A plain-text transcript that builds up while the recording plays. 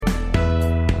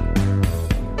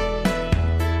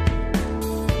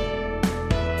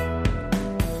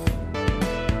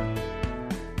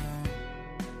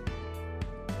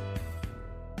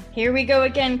Here we go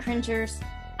again, cringers.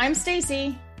 I'm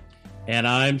Stacy. And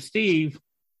I'm Steve.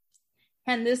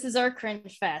 And this is our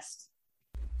Cringe Fest.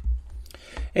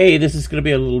 Hey, this is going to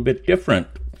be a little bit different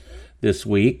this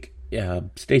week.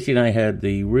 Stacy and I had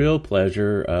the real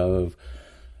pleasure of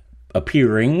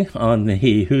appearing on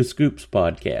the Who Scoops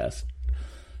podcast.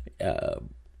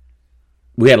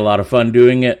 We had a lot of fun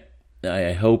doing it.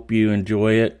 I hope you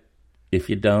enjoy it. If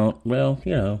you don't, well,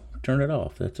 turn it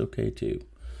off. That's okay too.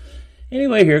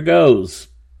 Anyway, here goes.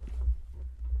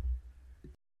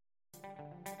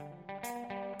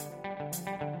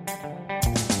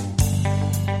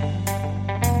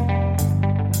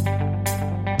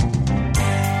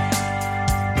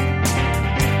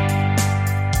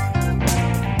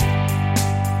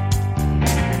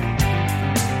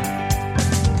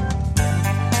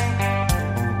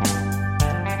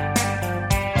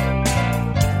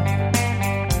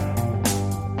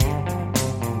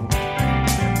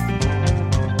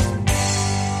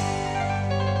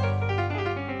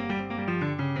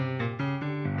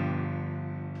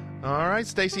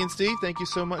 Stacy and Steve, thank you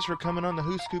so much for coming on the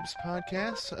Who Scoops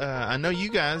podcast. I know you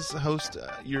guys host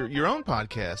your own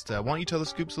podcast. Why don't you tell the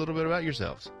Scoops a little bit about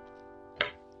yourselves?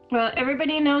 Well,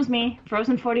 everybody knows me,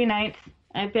 Frozen 49th.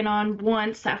 I've been on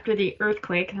once after the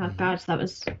earthquake. Oh, gosh, that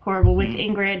was horrible with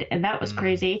Ingrid, and that was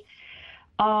crazy.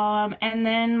 And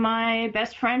then my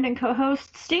best friend and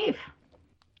co-host, Steve.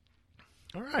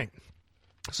 All right.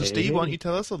 So, Steve, why don't you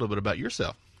tell us a little bit about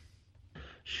yourself?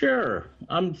 Sure.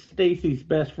 I'm Stacy's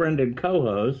best friend and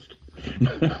co-host.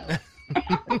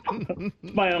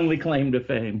 My only claim to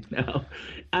fame. No.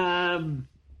 I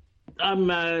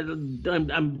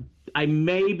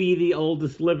may be the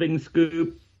oldest living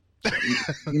Scoop.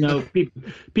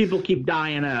 People keep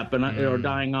dying up or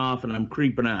dying off, and I'm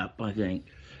creeping up, I think.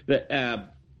 But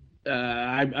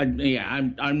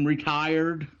I'm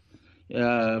retired.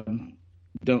 Don't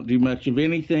do much of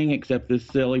anything except this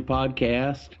silly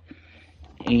podcast.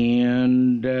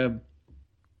 And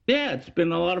it's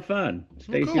been a lot of fun.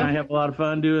 Stacy and I have a lot of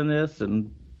fun doing this,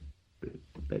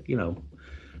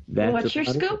 that's what's your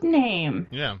Scoop name?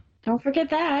 Yeah, don't forget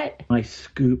that. My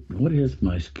Scoop. What is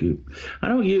my Scoop? I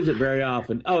don't use it very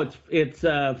often. Oh, it's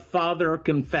Father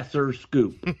Confessor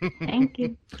Scoop. Thank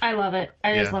you. I love it.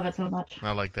 I just love it so much.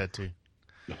 I like that too.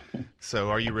 So,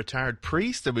 are you a retired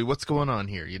priest? I mean, what's going on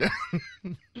here?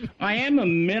 I am a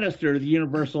minister of the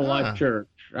Universal Life Church.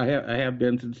 I have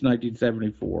been since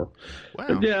 1974. Wow.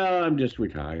 But, I'm just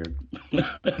retired. Well,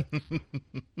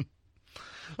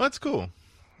 that's cool.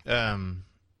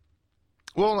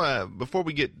 Before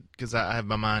we get, because I have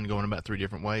my mind going about 3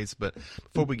 different ways, but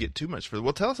before we get too much further,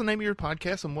 tell us the name of your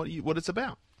podcast and what it's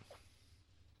about.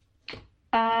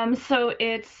 So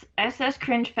it's SS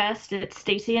Cringe Fest. It's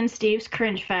Stacy and Steve's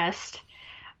Cringe Fest.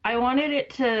 I wanted it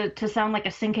to sound like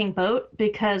a sinking boat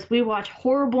because we watch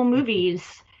horrible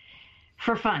movies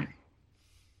for fun.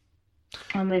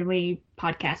 And then we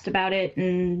podcast about it,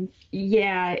 and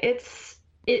it's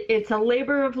a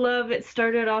labor of love. It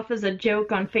started off as a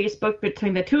joke on Facebook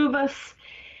between the two of us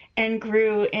and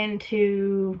grew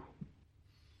into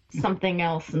something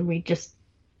else, and we just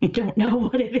don't know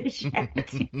what it is yet.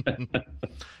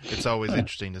 It's always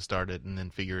interesting to start it and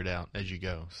then figure it out as you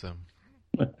go.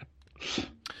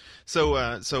 So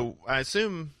I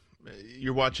assume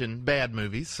you're watching bad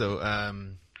movies. So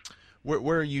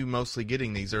where are you mostly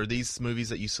getting these? Are these movies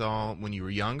that you saw when you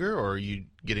were younger, or are you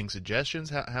getting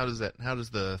suggestions? How does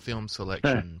the film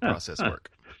selection process work?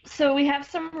 So we have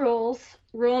some rules.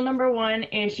 Rule number 1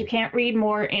 is you can't read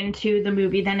more into the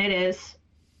movie than it is.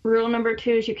 Rule number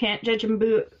 2 is you can't judge a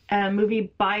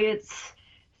movie by its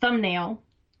thumbnail.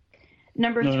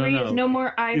 Number 3 is no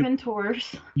more Ivan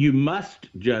Tors. You must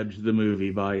judge the movie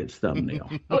by its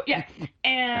thumbnail. Oh, yeah.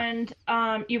 And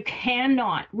you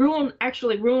cannot. Rule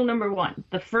number 1.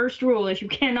 The first rule is you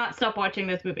cannot stop watching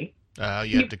this movie.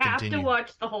 You have to continue. To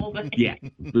watch the whole thing. Yeah.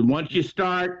 But once you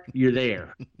start, you're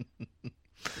there.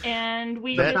 And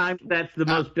that's the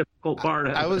most difficult part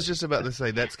of it. I was just about to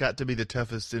say that's got to be the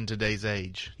toughest in today's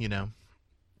age,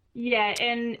 Yeah,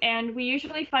 and we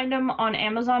usually find them on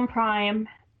Amazon Prime,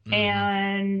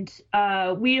 and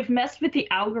we have messed with the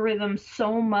algorithm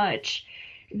so much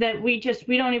that we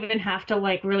don't even have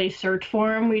to really search for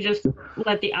them. We just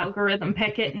let the algorithm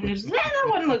pick it, and just that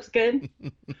one looks good.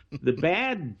 The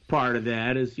bad part of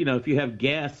that is, if you have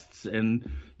guests and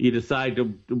you decide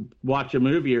to watch a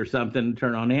movie or something,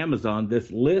 turn on Amazon, this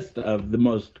list of the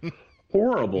most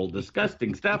horrible,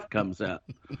 disgusting stuff comes up.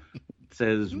 It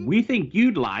says, we think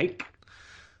you'd like.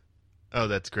 Oh,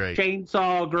 that's great.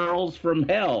 Chainsaw Girls from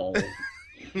Hell.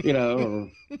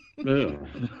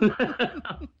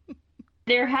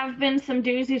 There have been some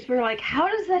doozies where how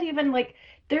does that even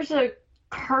there's a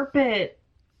carpet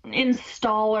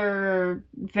installer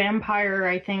vampire,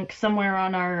 I think, somewhere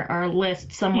on our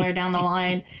list somewhere down the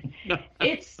line.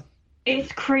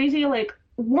 It's crazy. Like,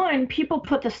 one, people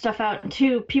put this stuff out, and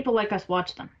two, people like us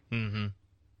watch them. Mm-hmm.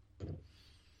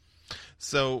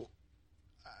 So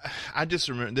I just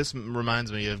remember, this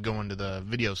reminds me of going to the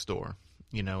video store,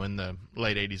 in the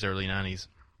late 80s, early 90s,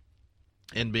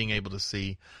 and being able to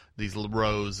see these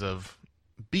rows of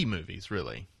B movies,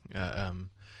 really.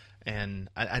 And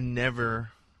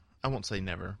I won't say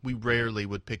never, we rarely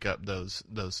would pick up those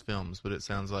films, but it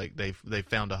sounds like they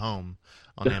found a home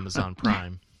on Amazon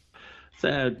Prime.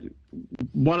 So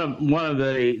one of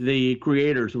the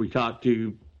creators we talked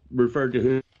to referred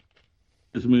to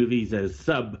his movies as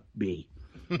sub B.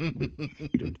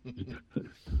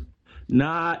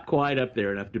 Not quite up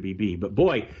there enough to be B, but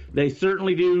boy, they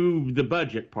certainly do the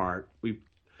budget part.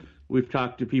 We've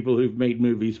talked to people who've made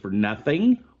movies for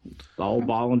nothing, all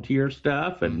volunteer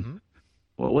stuff, and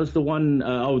what was the one?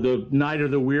 The Night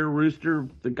of the Weir Rooster.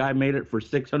 The guy made it for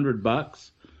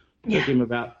 $600. Yeah.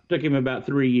 Took him about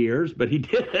 3 years, but he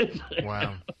did it.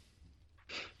 Wow.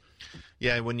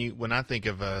 Yeah, when I think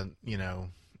of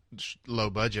low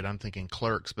budget, I'm thinking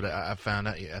Clerks, but I found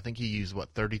out I think he used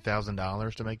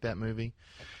 $30,000 to make that movie.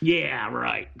 Yeah,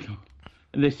 right.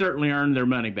 And they certainly earned their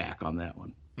money back on that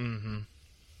one. Mm-hmm.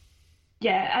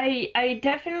 Yeah, I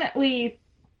definitely,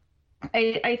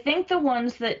 I think the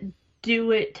ones that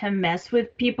do it to mess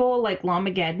with people, like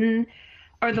Lamageddon,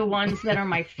 are the ones that are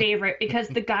my favorite, because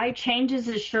the guy changes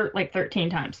his shirt like 13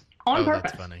 times on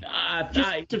purpose. That's funny.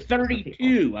 Just to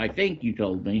 32, I think you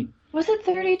told me. Was it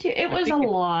 32? It was a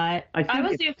lot. I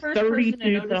was the first person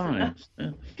to notice times.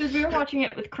 it, because we were watching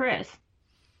it with Chris.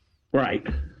 Right.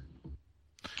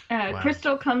 Wow.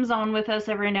 Crystal comes on with us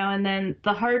every now and then.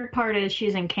 The hard part is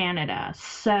she's in Canada,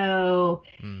 so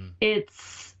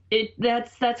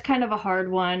that's kind of a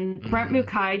hard one. Brent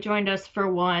Mukai joined us for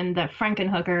one, the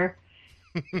Frankenhooker.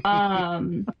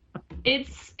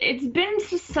 It's been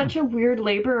just such a weird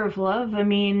labor of love. I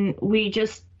mean, we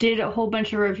just did a whole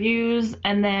bunch of reviews,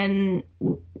 and then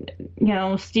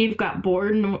Steve got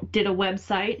bored and did a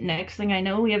website. Next thing I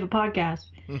know, we have a podcast.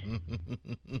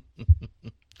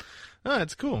 Oh,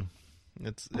 it's cool.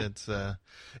 It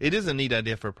is a neat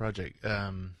idea for a project.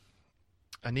 I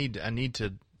need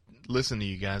to listen to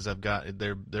you guys.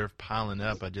 They're piling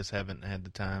up. I just haven't had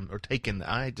the time, or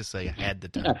I had to say I had the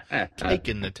time,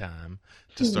 taken the time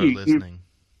to start listening.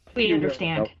 We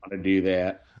understand. Don't want to do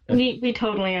that. We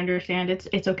totally understand.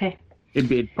 It's okay.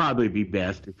 It'd probably be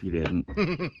best if you didn't.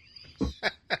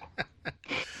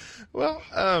 Well,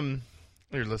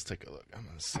 here, let's take a look. I'm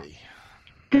gonna see.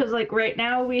 Because, like, right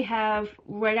now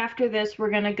right after this, we're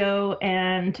going to go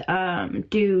and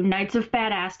do Knights of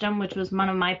Badassdom, which was one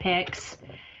of my picks.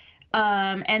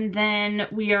 And then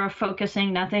we are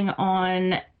focusing everything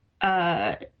on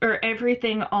the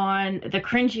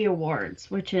Cringy Awards,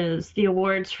 which is the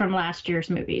awards from last year's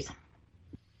movies.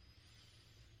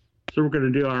 So we're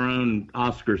going to do our own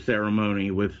Oscar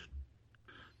ceremony with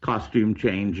costume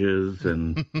changes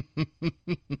and...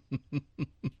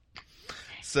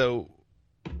 So...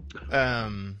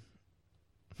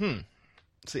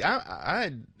 See, I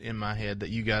had in my head that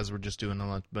you guys were just doing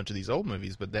a bunch of these old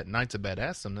movies, but that Knights of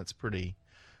Badassdom, that's pretty...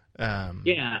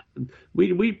 Yeah,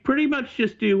 we pretty much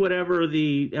just do whatever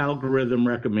the algorithm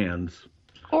recommends.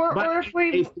 Or if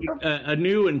we... A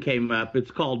new one came up.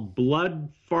 It's called Blood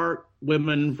Fart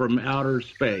Women from Outer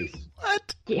Space.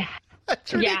 What? Yeah.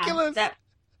 That's ridiculous.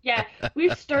 Yeah,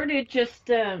 we've started just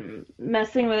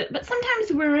messing with it, but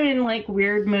sometimes we're in like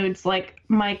weird moods. Like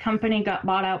my company got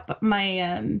bought out,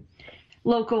 my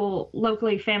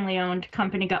locally family-owned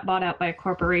company got bought out by a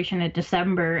corporation in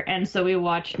December, and so we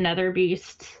watched Nether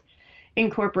Beasts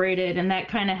Incorporated, and that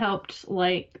kind of helped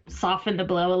like soften the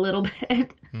blow a little bit.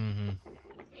 Mm-hmm.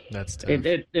 That's tough.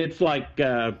 It's like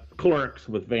Clerks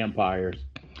with vampires.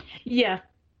 Yeah,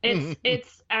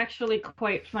 it's actually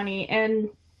quite funny. And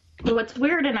what's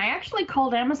weird, and I actually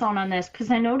called Amazon on this because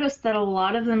I noticed that a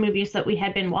lot of the movies that we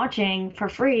had been watching for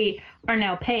free are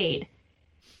now paid.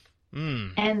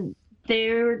 And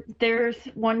they're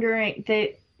wondering,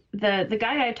 the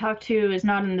guy I talked to is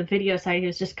not in the video side, he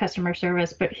was just customer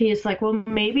service, but he's like, well,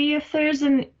 maybe if there's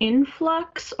an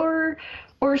influx or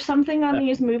something on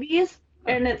these movies,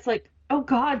 and it's like, oh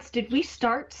gods, did we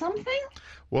start something?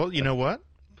 Well, you know what?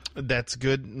 That's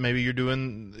good. Maybe you're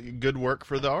doing good work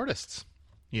for the artists.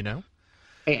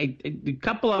 A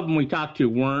couple of them we talked to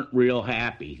weren't real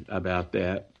happy about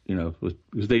that,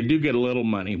 because they do get a little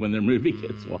money when their movie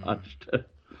gets watched.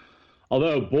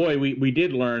 Although, boy, we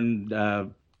did learn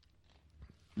the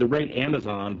rate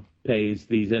Amazon pays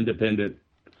these independent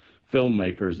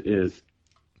filmmakers is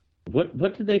what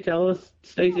did they tell us,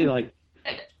 Stacey? Like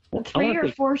 3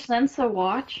 or 4 cents a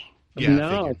watch. Yeah, I no,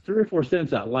 figured. 3 or 4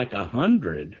 cents out, like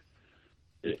 100.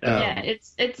 Yeah,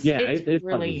 it's It's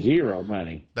really like zero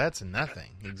money. That's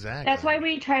nothing. Exactly. That's why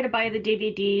we try to buy the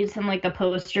DVDs and like the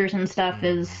posters and stuff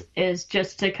is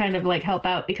just to kind of like help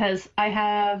out, because I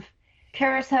have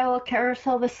Carousel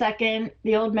the second.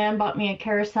 The old man bought me a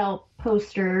Carousel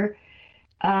poster.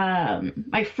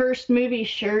 My first movie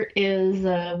shirt is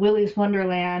Willy's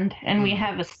Wonderland, and we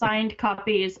have signed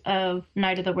copies of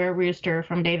Night of the Were-Rooster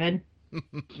from David.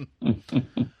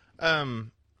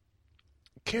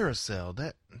 Carousel,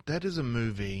 that is a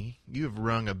movie. You have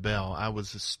rung a bell. I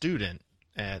was a student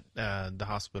at the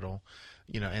hospital,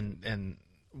 and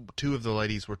 2 of the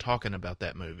ladies were talking about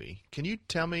that movie. Can you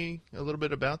tell me a little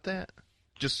bit about that?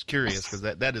 Just curious, because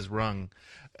that has rung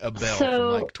a bell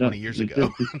from like 20 years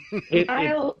ago.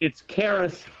 It's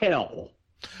Carousel.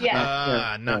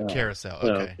 Yeah. Not Carousel.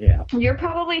 So, Okay. yeah. You're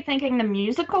probably thinking the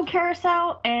musical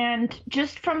Carousel, and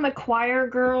just from the choir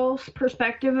girls'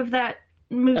 perspective of that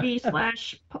movie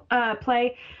slash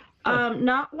play,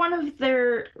 not one of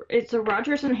their. It's a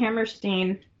Rodgers and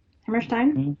Hammerstein.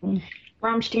 Mm-hmm.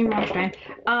 Rammstein.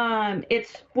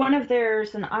 It's one of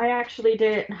theirs, and I actually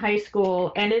did it in high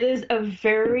school, and it is a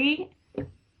very.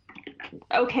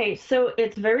 Okay, so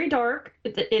it's very dark.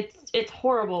 It's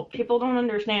horrible. People don't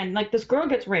understand. Like, this girl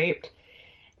gets raped,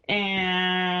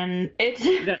 and it's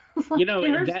that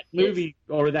movie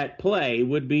or that play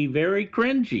would be very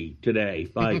cringy today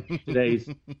by today's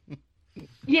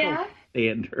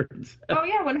standards. Oh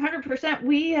yeah, 100%.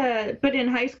 We but in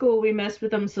high school we messed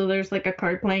with them. So there's like a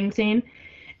card playing scene,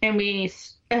 and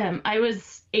I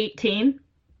was 18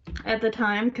 at the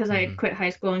time because I had quit high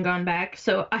school and gone back.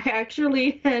 So I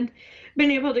actually had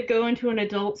been able to go into an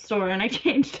adult store, and I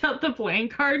changed out the playing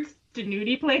cards to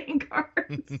nudie playing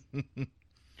cards.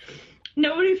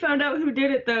 Nobody found out who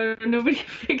did it though. Nobody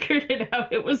figured it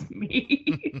out. It was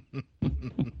me.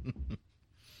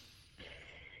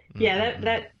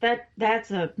 Yeah,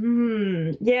 that's a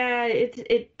yeah.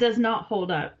 It does not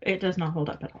hold up. It does not hold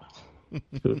up at all.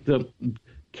 The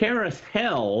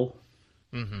Carousel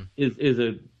is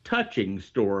a touching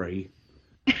story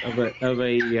of a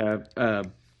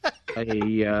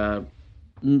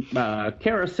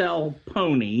carousel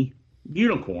pony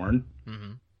unicorn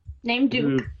Named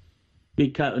Duke.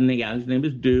 His name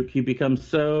is Duke. He becomes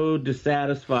so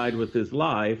dissatisfied with his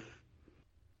life,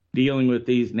 dealing with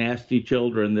these nasty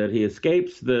children, that he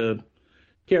escapes the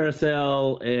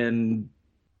carousel and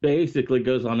basically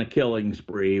goes on a killing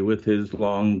spree with his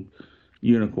long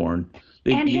unicorn.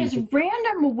 And his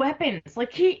random weapons,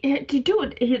 like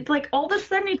like all of a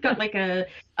sudden he's got like a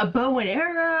bow and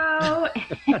arrow,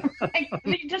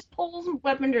 and he just pulls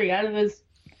weaponry out of his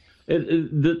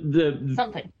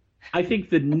something. I think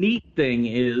the neat thing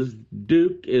is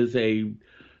Duke is a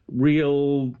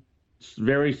real,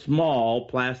 very small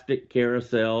plastic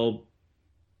carousel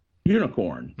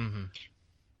unicorn,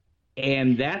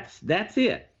 and that's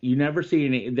it. You never see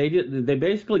any. They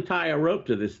basically tie a rope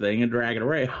to this thing and drag it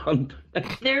around.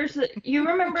 You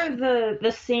remember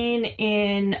the scene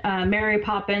in Mary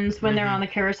Poppins when they're on the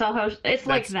carousel house? It's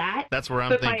like that. That's where I'm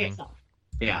but thinking. By itself.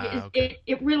 Yeah,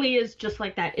 it really is just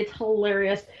like that. It's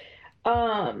hilarious.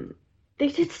 They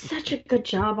did such a good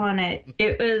job on it.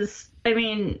 It was,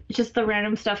 just the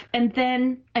random stuff. And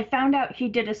then I found out he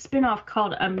did a spin-off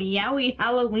called A Meowie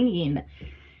Halloween.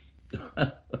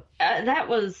 That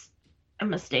was a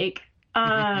mistake.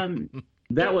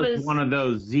 That was one of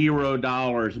those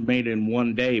 $0 made in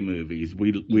one day movies.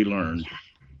 We learned.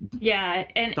 Yeah,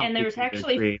 and there's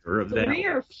actually 3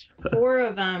 or 4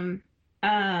 of them.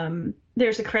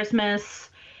 There's a Christmas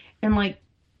and like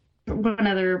one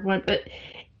other one, but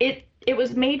it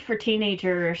was made for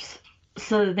teenagers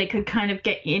so that they could kind of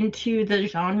get into the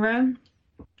genre.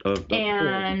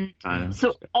 And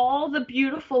so all the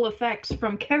beautiful effects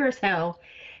from Carousel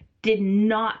did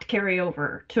not carry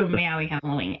over to Meowie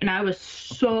Halloween, and I was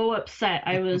so upset.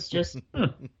 I was just,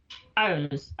 I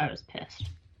was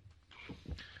pissed.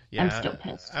 Yeah, I'm still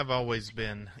pissed. I've always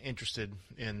been interested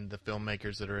in the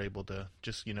filmmakers that are able to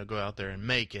just go out there and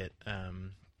make it,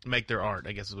 make their art,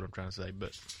 I guess is what I'm trying to say.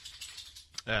 But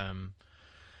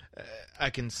I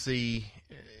can see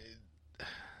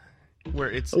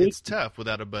where it's tough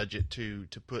without a budget to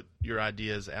put your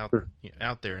ideas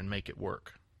out there and make it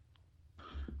work.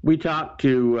 We talked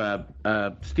to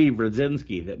Steve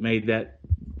Radzinski that made that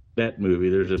movie.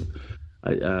 There's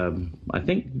I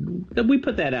think that we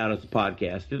put that out as a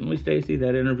podcast, didn't we, Stacey?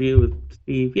 That interview with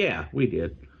Steve? Yeah, we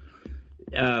did.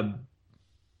 And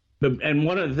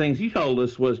one of the things he told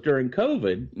us was during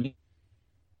COVID,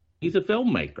 he's a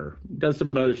filmmaker. He does some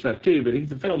other stuff too, but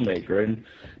he's a filmmaker. And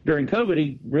during COVID,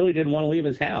 he really didn't want to leave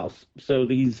his house. So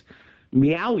these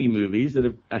Meowie movies that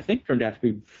have, I think, turned out to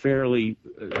be fairly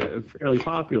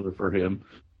popular for him.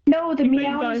 No, the He made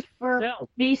Meows by were himself.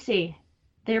 BC.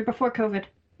 They're before COVID.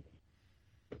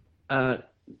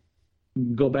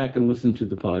 Go back and listen to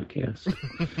the podcast.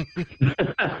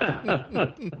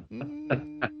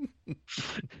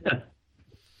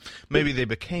 Maybe they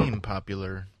became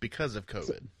popular because of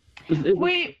COVID.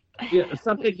 Wait. Yeah,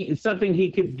 something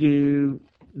he could do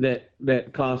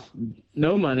that cost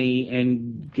no money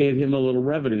and gave him a little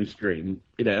revenue stream,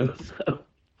 So,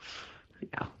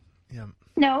 yeah. Yeah.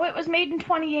 No, it was made in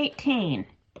 2018.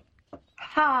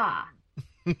 Ha!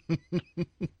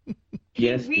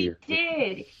 Yes, He dear.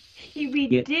 redid. He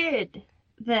redid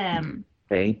them.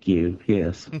 Thank you.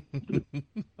 Yes.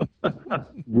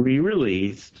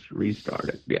 Re-released,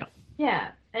 restarted. Yeah.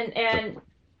 Yeah, and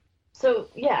so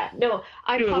yeah, no,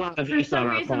 I Do a popped, lot of for this on some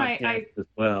our reason podcast as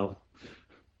well.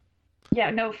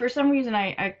 for some reason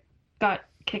I got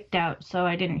kicked out, so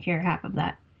I didn't hear half of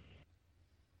that.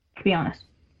 To be honest.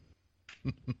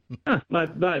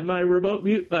 My remote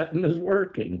mute button is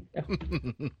working.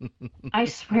 I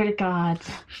swear to God.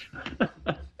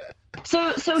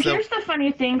 So here's the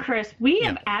funny thing, Chris. We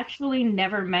have actually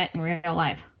never met in real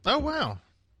life. Oh, wow.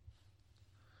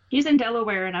 He's in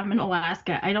Delaware and I'm in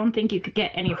Alaska. I don't think you could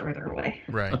get any further away.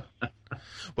 Right.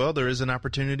 Well, there is an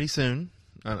opportunity soon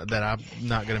that I'm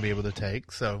not going to be able to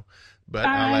take. So, but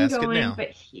I'll I'm ask going, it now.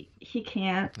 but he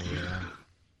can't. Yeah.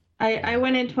 I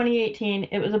went in 2018.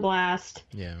 It was a blast.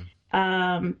 Yeah.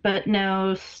 But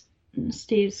no,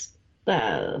 Steve's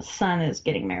son is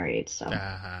getting married. So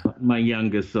My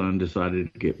youngest son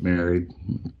decided to get married.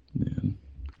 Yeah.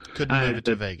 Couldn't move it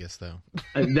to Vegas, though.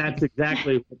 That's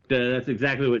exactly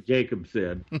what Jacob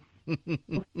said. Tell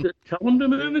him to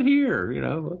move it here.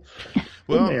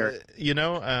 Well, There.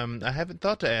 I haven't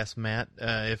thought to ask Matt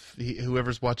if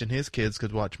whoever's watching his kids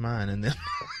could watch mine, and then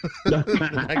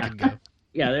I could go.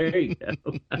 Yeah, there you go.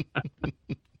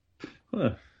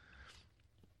 Huh.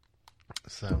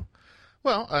 So,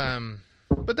 well,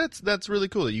 but that's really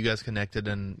cool that you guys connected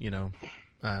and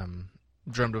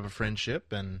drummed up a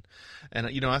friendship and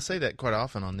I say that quite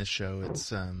often on this show.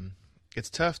 It's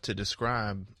tough to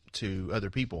describe to other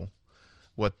people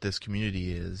what this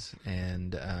community is,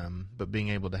 and but being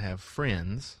able to have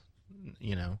friends,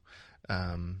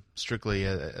 strictly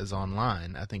as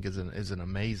online, I think is an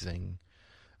amazing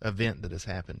event that has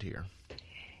happened here.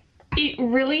 it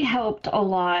really helped a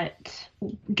lot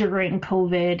during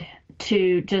COVID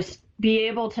to just be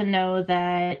able to know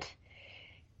that,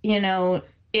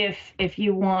 if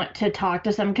you want to talk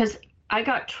to someone, because I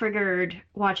got triggered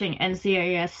watching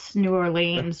NCIS New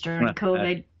Orleans during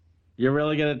COVID. You're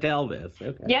really going to tell this?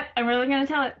 Okay. Yep, I'm really going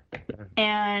to tell it.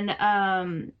 And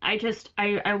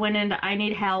I went into I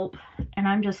need help, and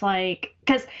I'm just like,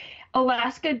 because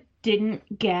Alaska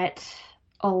didn't get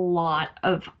a lot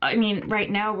of, right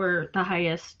now we're the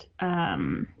highest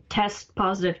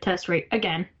positive test rate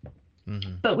again,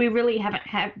 but we really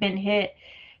haven't been hit.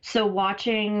 So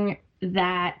watching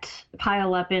that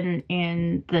pile up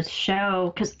in the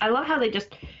show, because I love how they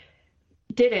just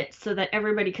did it so that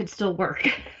everybody could still work.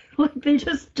 Like they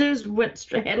just went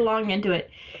straight headlong into it.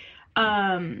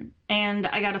 And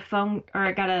I got a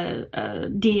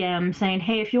DM saying,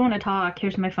 hey, if you want to talk,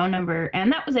 here's my phone number.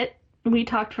 And that was it. We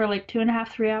talked for like 2.5,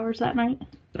 3 hours that night.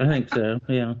 I think so,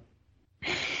 yeah.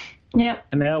 Yep.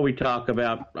 And now we talk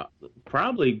about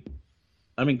probably,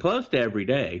 close to every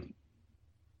day.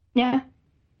 Yeah.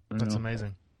 That's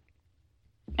amazing.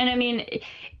 And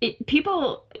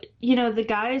people, the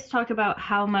guys talk about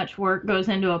how much work goes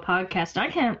into a podcast. I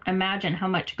can't imagine how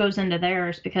much goes into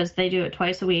theirs because they do it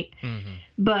twice a week. Mm-hmm.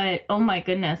 But, oh my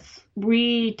goodness,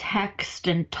 we text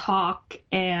and talk,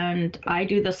 and I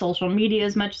do the social media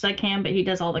as much as I can, but he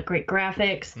does all the great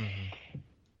graphics. Mm-hmm.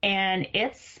 And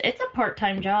it's a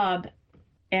part-time job,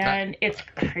 and it's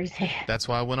crazy. That's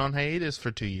why I went on hiatus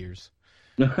for 2 years.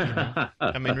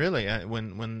 Really,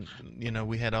 when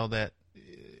we had all that,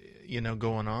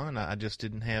 going on, I just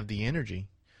didn't have the energy.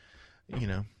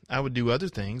 I would do other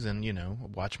things and,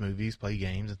 watch movies, play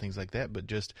games and things like that, but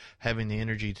just having the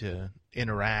energy to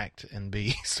interact and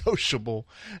be sociable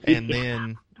and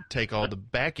then take all the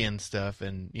back end stuff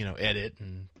and, edit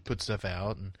and put stuff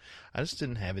out, and I just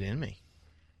didn't have it in me.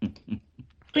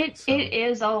 It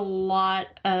is a lot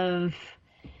of,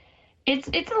 it's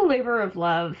a labor of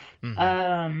love.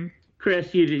 Mm-hmm.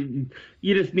 Chris, you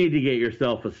just need to get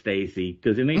yourself a Stacy,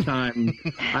 because anytime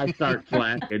I start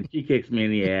slacking, she kicks me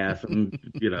in the ass, and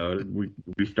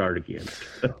we start again.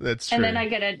 That's true. And then I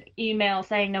get an email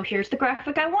saying, "No, here's the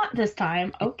graphic I want this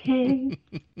time." Okay.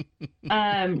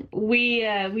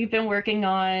 We've been working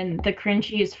on the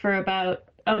Crinchies for about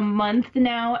a month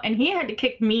now, and he had to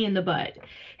kick me in the butt.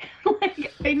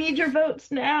 Like, I need your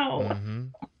votes now. Mm-hmm.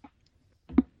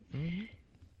 Mm-hmm.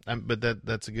 But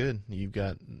that's good. You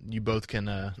both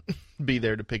can be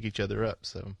there to pick each other up.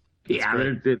 So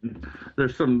yeah,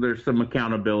 there's some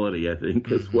accountability, I think,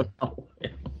 as well.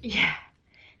 Yeah,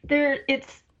 but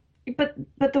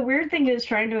the weird thing is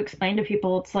trying to explain to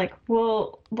people. It's like,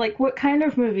 well, like what kind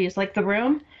of movies? Like The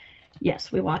Room? Yes,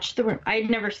 we watched The Room. I'd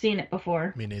never seen it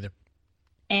before. Me neither.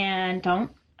 And don't.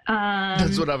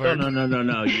 That's what I've heard.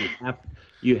 No.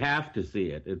 You have to see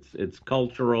it. It's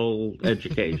cultural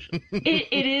education.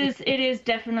 It is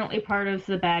definitely part of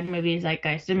the bad movie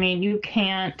zeitgeist. I mean, you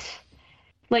can't,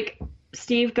 like,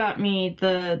 Steve got me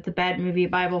the bad movie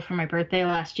Bible for my birthday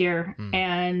last year,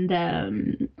 and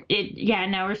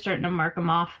now we're starting to mark them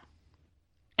off.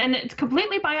 And it's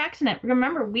completely by accident.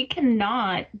 Remember, we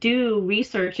cannot do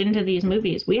research into these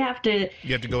movies. We have to.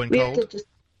 You have to go in cold.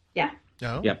 Yeah.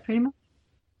 Oh. Yep. Pretty much.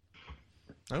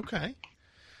 Okay.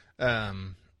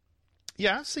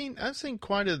 Yeah, I've seen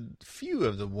quite a few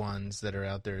of the ones that are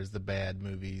out there as the bad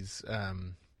movies.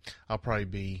 I'll probably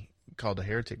be called a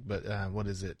heretic, but what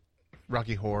is it?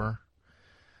 Rocky Horror.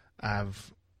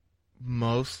 I've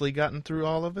mostly gotten through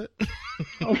all of it.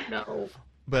 Oh no.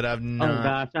 But I've not. Oh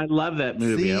gosh, I love that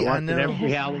movie. See, I watch I know. it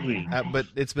every Halloween. But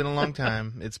it's been a long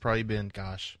time. It's probably been,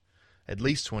 at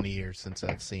least 20 years since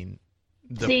I've seen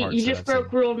the See, parts you that just I've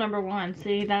broke seen. rule number 1.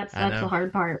 See, that's I know. the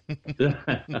hard part.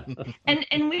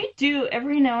 And we do,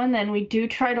 every now and then, we do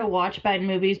try to watch bad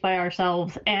movies by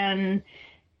ourselves, and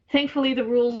thankfully the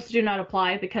rules do not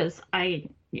apply because I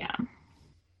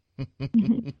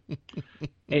would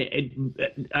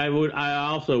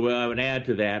add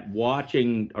to that,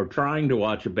 watching or trying to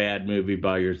watch a bad movie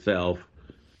by yourself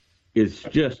is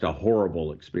just a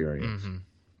horrible experience. Mm-hmm.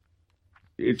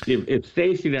 If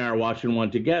Stacy and I are watching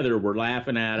one together, we're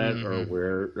laughing at it,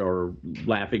 or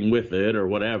laughing with it, or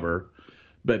whatever.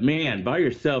 But man, by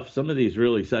yourself, some of these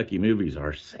really sucky movies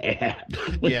are sad.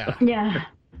 Yeah. Yeah.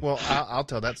 Well, I'll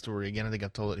tell that story again. I think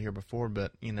I've told it here before,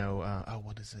 but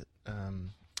what is it?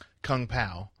 Kung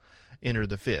Pao, Enter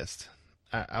the Fist.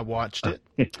 I watched it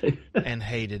and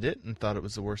hated it and thought it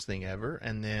was the worst thing ever.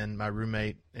 And then my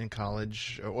roommate in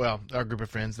college, our group of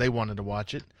friends, they wanted to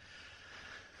watch it.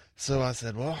 So I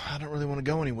said, well, I don't really want to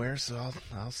go anywhere, so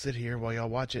I'll sit here while y'all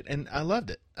watch it. And I loved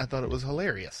it. I thought it was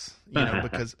hilarious,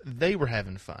 because they were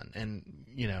having fun and,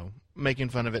 making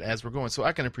fun of it as we're going. So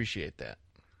I can appreciate that.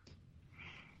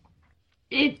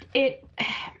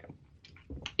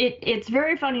 It's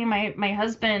very funny. My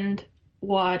husband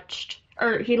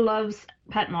he loves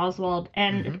Patton Oswalt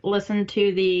and listened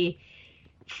to the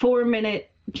 4-minute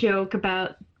joke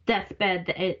about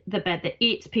deathbed, the bed that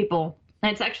eats people.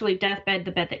 And it's actually Deathbed,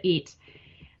 the Bed That Eats.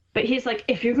 But he's like,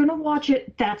 if you're going to watch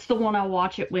it, that's the one I'll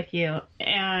watch it with you.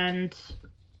 And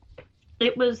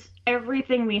it was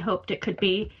everything we hoped it could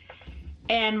be.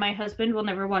 And my husband will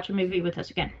never watch a movie with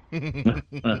us again.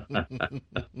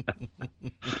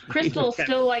 Crystal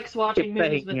still likes watching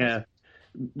movies with us.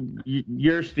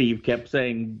 Your Steve kept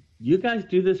saying, you guys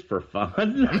do this for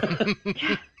fun?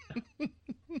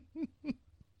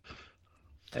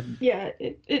 Yeah,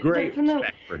 it great definitely.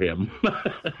 respect for him.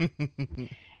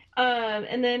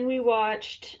 And then we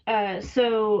watched. One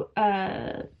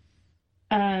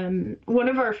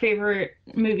of our favorite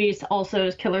movies also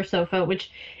is Killer Sofa,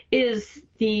 which is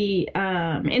the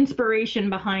inspiration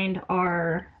behind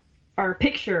our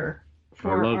picture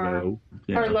for our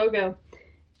logo.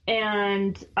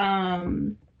 And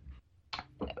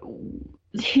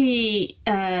he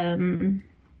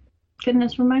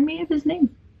goodness, remind me of his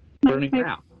name. Bernie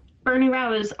Rao. Bernie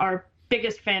Rao is our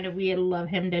biggest fan, and we love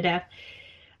him to death.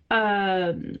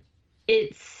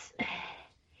 It's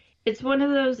one of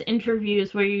those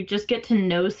interviews where you just get to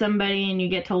know somebody and you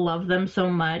get to love them so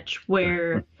much,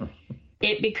 where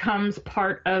it becomes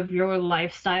part of your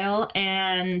lifestyle.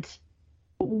 And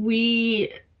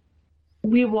we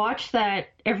watch that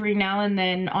every now and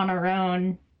then on our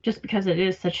own, just because it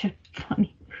is such a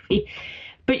funny movie.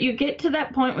 But you get to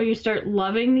that point where you start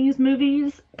loving these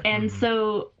movies, and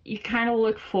so you kind of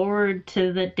look forward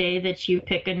to the day that you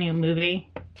pick a new movie.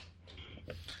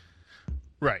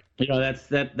 Right.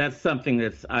 That's something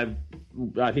that's I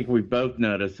think we both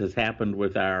noticed has happened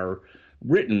with our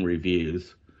written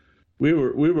reviews. we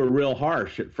were real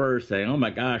harsh at first, saying, "Oh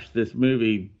my gosh, this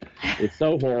movie is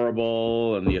so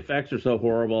horrible, and the effects are so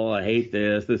horrible. I hate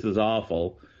this. This is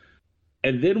awful."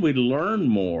 And then we learn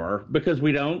more because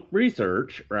we don't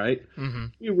research, right? Mm-hmm.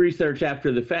 We research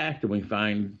after the fact, and we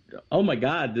find, "Oh my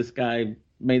God, this guy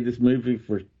made this movie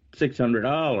for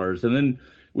 $600," and then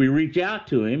we reach out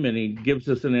to him, and he gives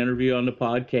us an interview on the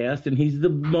podcast, and he's the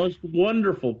most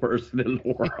wonderful person in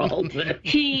the world.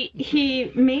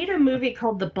 He made a movie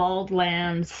called The Bald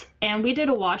Lands, and we did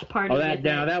a watch party. Oh,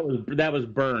 that was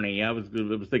Bernie. I was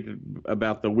thinking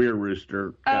about the Weir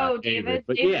Rooster. Oh, David.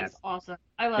 But David's yes. awesome.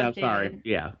 I love David. Sorry.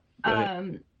 Yeah. Go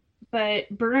ahead. But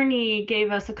Bernie gave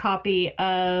us a copy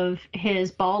of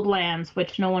his Bald Lands,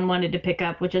 which no one wanted to pick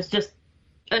up, which is just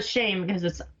a shame because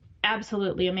it's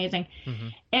absolutely amazing. Mm-hmm.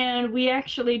 And we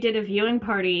actually did a viewing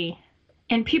party,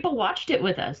 and people watched it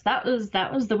with us. That was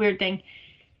the weird thing.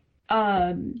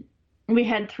 We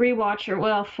had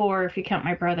 4 if you count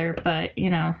my brother, but we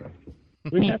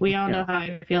all know how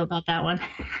I feel about that one.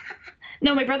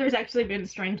 No, my brother's actually been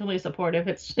strangely supportive.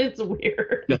 It's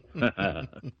weird.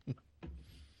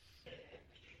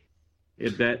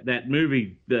 That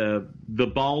movie, the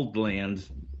Bald Lands,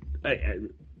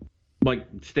 like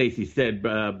Stacy said,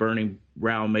 Bernie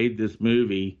Rao made this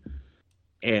movie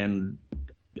and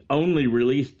only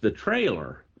released the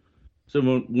trailer. So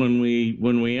when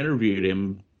we interviewed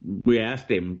him, we asked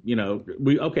him,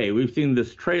 we've seen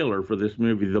this trailer for this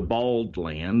movie, The Bald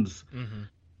Lands, mm-hmm.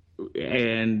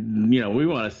 and we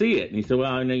want to see it. And he said,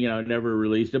 "Well, I never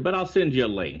released it, but I'll send you a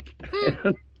link."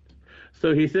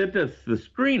 So he sent us the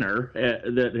screener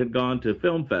that had gone to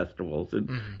film festivals, and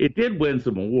mm-hmm. it did win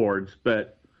some awards,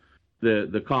 but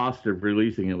the cost of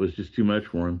releasing it was just too much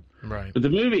for him. Right. But the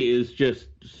movie is just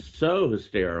so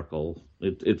hysterical.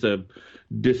 It's a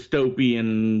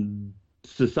dystopian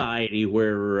society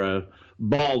where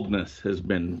baldness has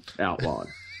been outlawed.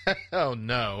 Oh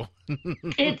no.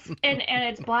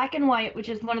 It's black and white, which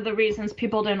is one of the reasons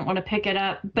people didn't want to pick it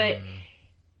up. But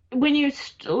when you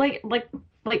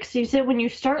like Steve said, when you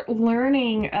start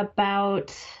learning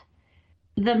about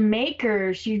the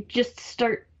makers, you just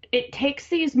start. It takes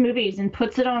these movies and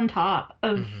puts it on top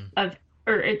of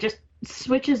or it just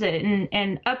switches it,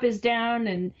 and up is down,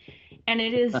 and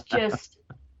it is just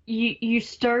you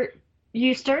start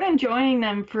enjoying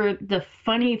them for the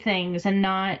funny things and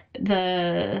not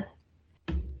the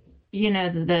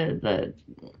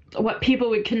what people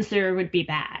would consider would be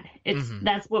bad.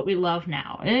 That's what we love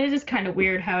now, and it is kind of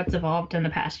weird how it's evolved in the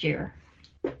past year.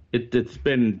 It's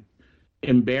been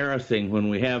embarrassing when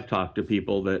we have talked to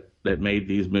people that made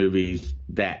these movies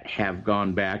that have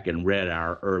gone back and read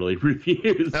our early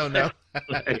reviews. Oh no.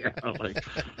 Like,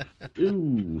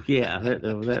 ooh, yeah,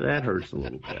 that hurts a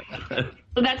little bit.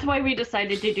 That's why we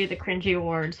decided to do the Cringy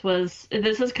Awards.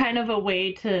 This is kind of a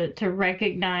way to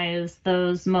recognize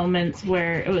those moments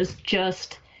where it was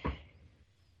just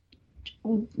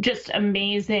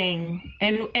amazing,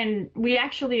 and we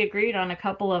actually agreed on a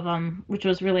couple of them, which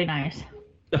was really nice.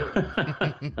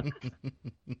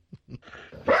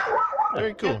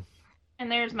 Very cool.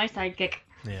 And there's my sidekick.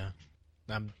 Yeah,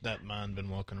 that mine been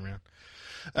walking around.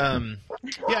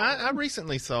 I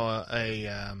recently saw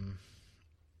I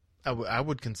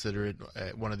would consider it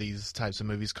one of these types of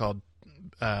movies called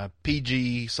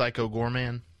PG Psycho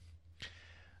Goreman.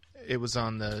 It was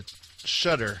on the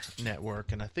Shudder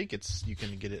network, and I think you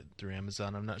can get it through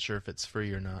Amazon. I'm not sure if it's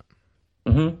free or not.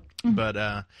 Mm-hmm. But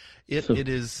it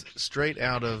is straight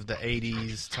out of the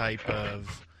 80s type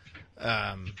of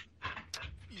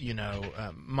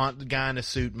guy in a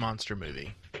suit monster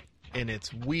movie, and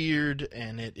it's weird,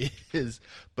 and it is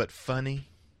but funny.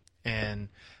 And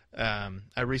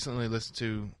I recently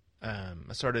I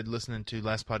started listening to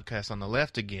Last Podcast on the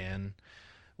Left again.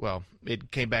 Well, it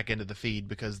came back into the feed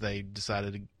because they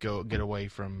decided to get away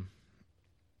from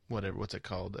what's it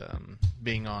called,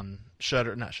 being on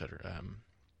Shudder, not Shudder,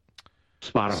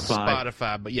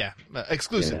 Spotify, but yeah,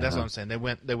 exclusive. Yeah. That's what I'm saying. They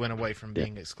went away from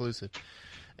being exclusive,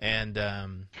 and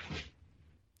the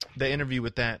interview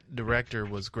with that director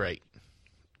was great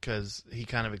because he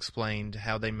kind of explained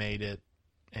how they made it,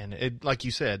 and it, like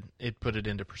you said, it put it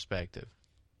into perspective.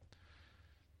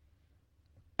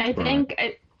 I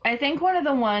think one of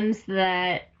the ones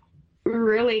that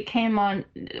really came on,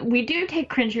 we do take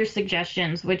Cringer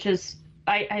suggestions, which is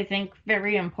I think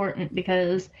very important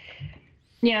because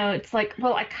it's like,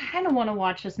 well, I kind of want to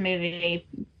watch this movie,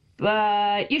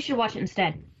 but you should watch it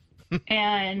instead.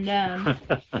 And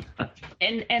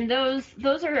and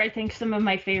those are, I think, some of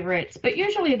my favorites, but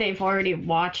usually they've already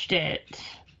watched it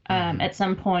at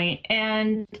some point,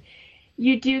 and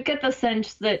you do get the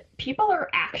sense that people are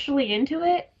actually into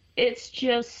it. It's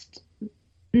just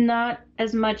not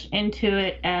as much into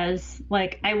it as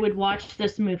like I would watch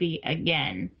this movie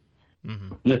again.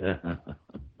 Mm-hmm.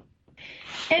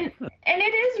 And it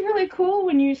is really cool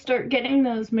when you start getting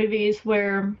those movies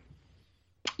where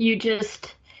you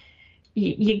just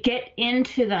you get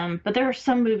into them. But there are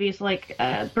some movies like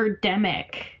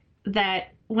Birdemic that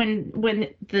when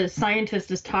the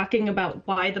scientist is talking about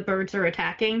why the birds are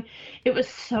attacking, it was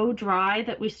so dry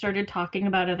that we started talking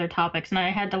about other topics, and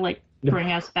I had to like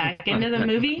bring us back into the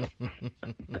movie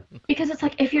because it's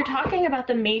like if you're talking about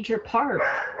the major part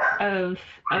of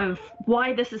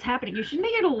why this is happening, you should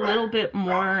make it a little bit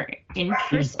more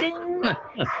interesting.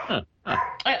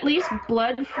 At least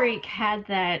Blood Freak had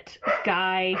that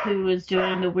guy who was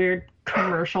doing the weird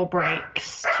commercial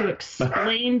breaks to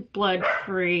explain Blood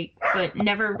Freak, but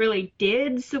never really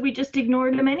did, so we just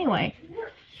ignored him anyway.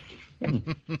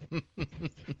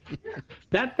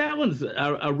 That one's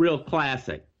a real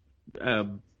classic. I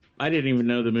didn't even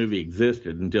know the movie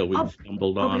existed until we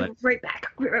stumbled on it. Right back.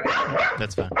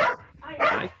 That's fine.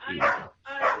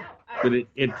 But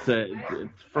it's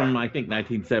from I think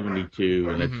 1972,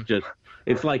 and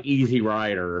it's like Easy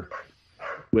Rider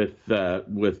with a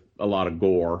lot of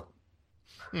gore.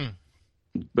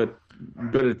 But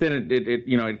then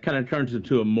it kind of turns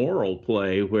into a moral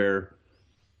play where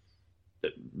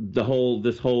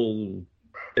this whole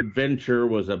adventure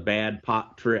was a bad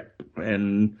pot trip,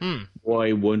 and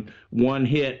boy, one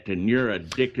hit and you're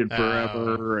addicted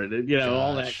forever, and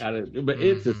all that kind of. But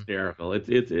it's hysterical.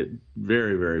 It's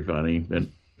very, very funny,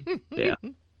 and yeah,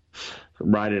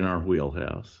 right in our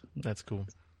wheelhouse. That's cool.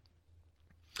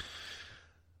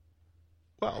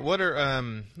 Well, what are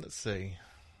let's see.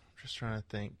 I'm just trying to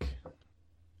think.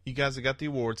 You guys have got the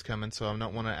awards coming, so I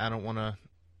don't want to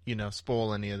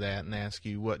spoil any of that and ask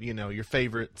you what your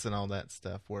favorites and all that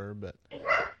stuff were, but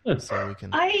so we can.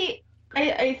 I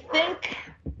think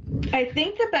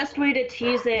the best way to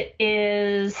tease it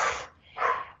is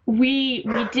we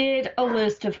did a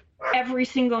list of every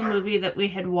single movie that we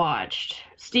had watched.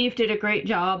 Steve did a great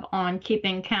job on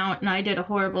keeping count, and I did a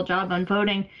horrible job on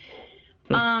voting.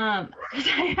 I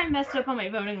messed up on my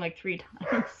voting like 3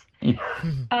 times.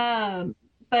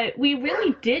 But we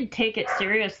really did take it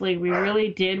seriously. We really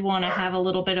did want to have a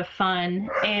little bit of fun.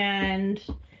 And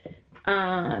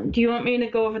do you want me to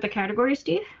go over the categories,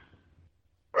 Steve?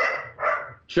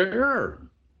 Sure.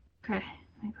 Okay.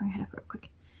 Let me bring it up real quick.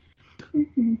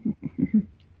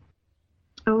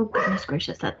 Oh, goodness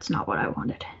gracious. That's not what I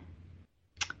wanted.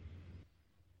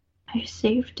 I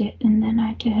saved it, and then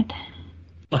I did.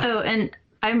 Oh, and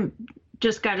I'm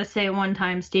just got to say one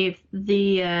time, Steve,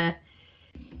 the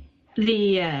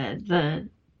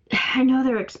I know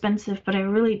they're expensive, but I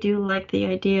really do like the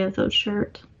idea of those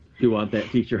shirts. You want that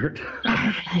t-shirt?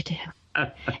 I really do.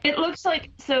 It looks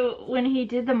like, so when he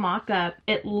did the mock-up,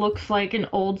 it looks like an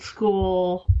old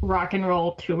school rock and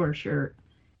roll tour shirt.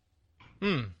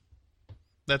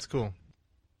 That's cool.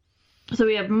 So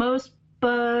we have most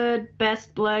blood,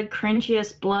 best blood,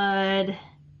 cringiest blood.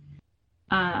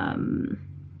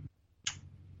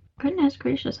 Goodness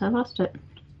gracious, I lost it.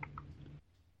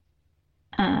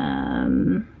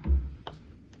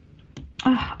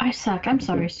 Oh, I suck. I'm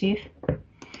sorry, Steve.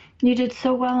 You did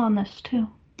so well on this too.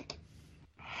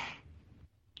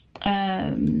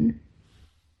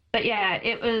 But yeah,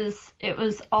 it was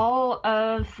all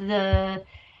of the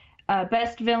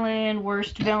best villain,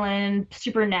 worst villain,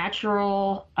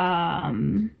 supernatural,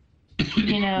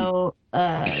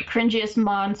 cringiest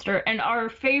monster, and our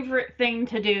favorite thing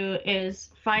to do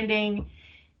is finding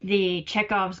the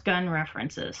Chekhov's gun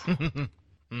references.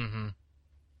 Mm-hmm.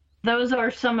 Those are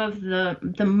some of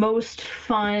the most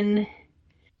fun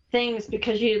things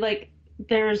because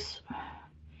there's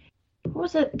what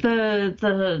was it,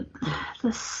 the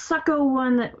succo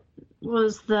one that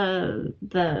was the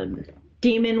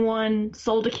demon one,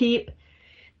 Soul to Keep.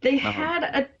 They had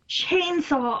a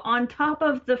chainsaw on top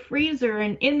of the freezer,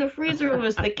 and in the freezer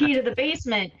was the key to the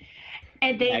basement,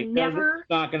 and they never.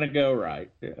 It's not gonna go right.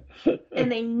 Yeah.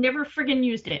 And they never friggin'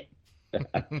 used it.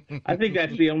 I think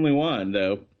that's the only one,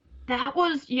 though. That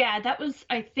was,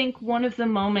 I think, one of the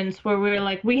moments where we were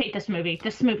like, we hate this movie.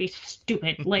 This movie's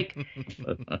stupid. Like,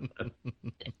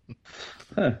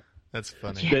 that's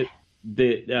funny.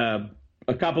 Yeah.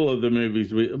 A couple of the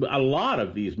movies, a lot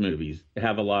of these movies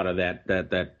have a lot of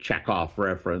that Chekhov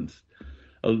reference.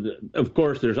 Of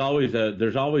course, there's always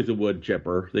a wood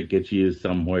chipper that gets used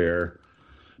somewhere,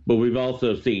 but we've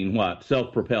also seen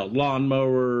self-propelled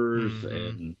lawnmowers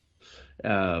and.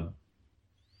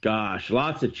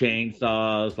 Lots of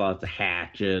chainsaws, lots of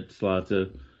hatchets, lots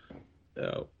of,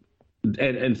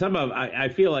 and some of I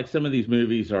feel like some of these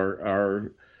movies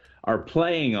are are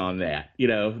playing on that.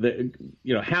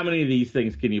 How many of these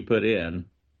things can you put in?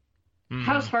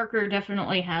 House Harker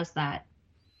definitely has that.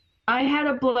 I had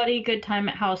a bloody good time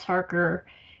at House Harker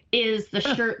is the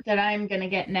shirt that I'm going to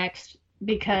get next,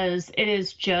 because it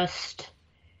is just,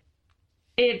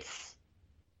 it's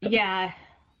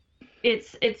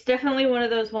definitely one of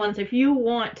those ones. If you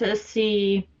want to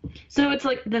see, so it's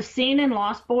like the scene in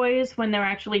Lost Boys when they're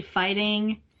actually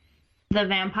fighting the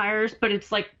vampires, but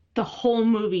it's like the whole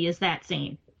movie is that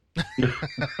scene.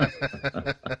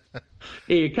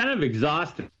 You're kind of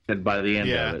exhausted by the end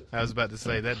of it. I was about to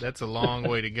say that's a long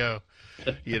way to go,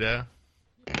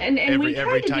 And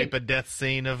every type of death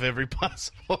scene of every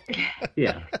possible.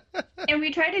 Yeah. And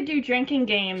we try to do drinking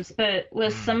games, but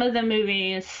with some of the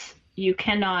movies, you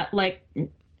cannot, like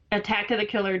Attack of the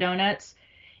Killer Donuts.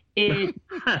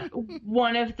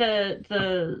 One of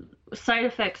the side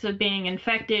effects of being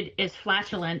infected is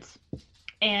flatulence,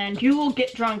 and you will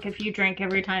get drunk if you drink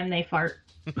every time they fart.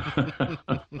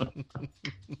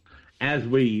 As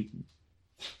we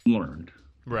learned.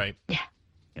 Right. Yeah.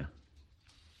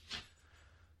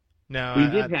 Now, we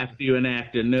did have to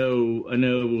enact a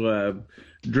no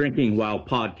drinking while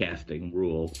podcasting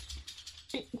rule.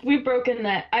 We've broken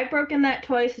that. I've broken that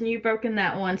twice, and you've broken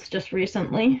that once just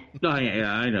recently. Oh,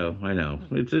 yeah, I know.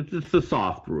 It's a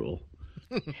soft rule.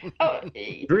 Oh,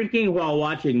 Drinking while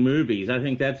watching movies, I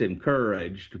think that's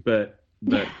encouraged, but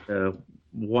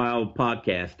while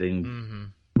podcasting,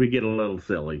 we get a little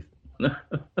silly.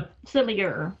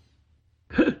 sillier.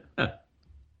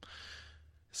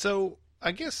 So,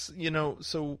 I guess,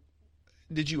 so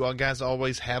did you all guys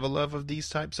always have a love of these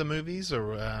types of movies,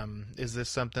 or is this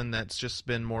something that's just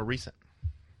been more recent?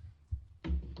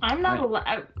 I'm not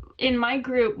allowed. In my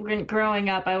group, growing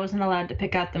up, I wasn't allowed to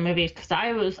pick out the movies because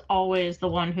I was always the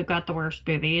one who got the worst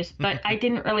movies. But I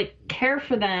didn't really care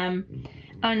for them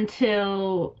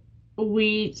until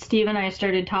Steve and I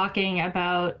started talking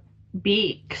about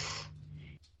Beaks.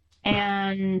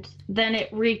 And then it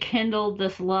rekindled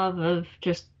this love of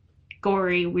just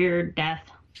gory, weird death.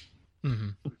 Mm-hmm.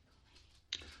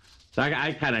 So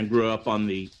I kind of grew up on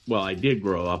I did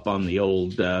grow up on the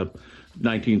old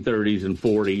 1930s and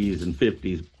 40s and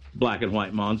 50s black and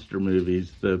white monster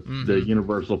movies, the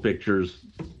Universal Pictures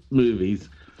movies.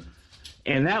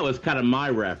 And that was kind of my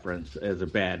reference as a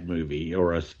bad movie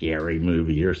or a scary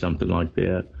movie or something like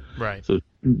that. Right. So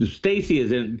Stacy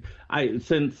is in, I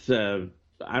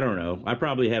don't know, I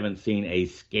probably haven't seen a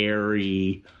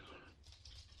scary,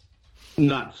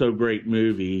 not so great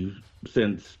movie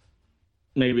since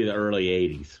maybe the early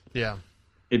 80s. Yeah.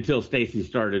 Until Stacy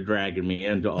started dragging me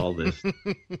into all this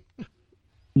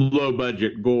low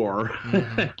budget gore.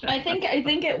 I think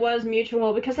it was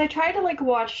mutual because I tried to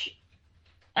watch.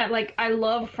 I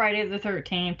love Friday the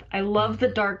 13th. I love the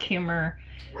dark humor.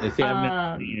 See, I've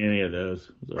never seen any of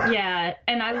those. So. Yeah,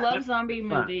 and I love zombie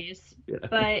movies,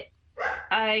 but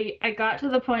I got to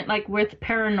the point with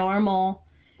paranormal.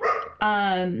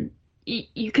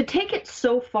 You could take it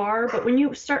so far, but when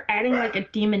you start adding a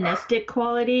demonistic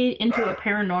quality into a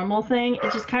paranormal thing,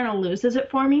 it just kind of loses it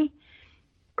for me.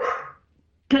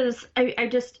 Because I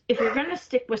just, if you're gonna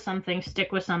stick with something,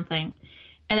 stick with something,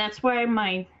 and that's why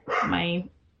my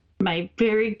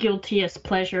very guiltiest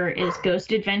pleasure is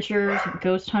Ghost Adventures and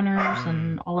Ghost Hunters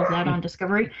and all of that on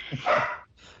Discovery.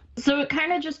 So it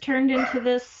kind of just turned into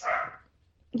this.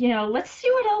 Let's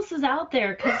see what else is out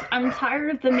there, because I'm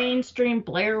tired of the mainstream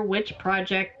Blair Witch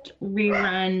Project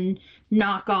rerun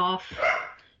knockoff,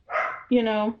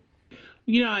 I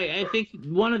think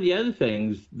one of the other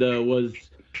things, though, was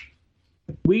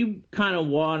we kind of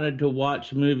wanted to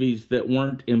watch movies that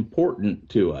weren't important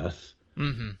to us.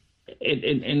 Mm-hmm.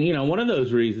 And one of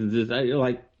those reasons is,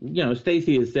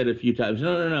 Stacy has said a few times,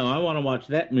 no, I want to watch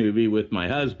that movie with my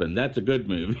husband. That's a good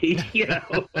movie,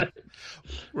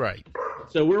 Right.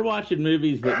 So we're watching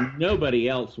movies that nobody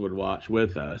else would watch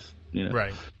with us,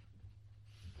 Right.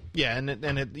 Yeah,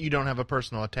 and you don't have a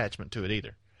personal attachment to it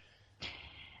either.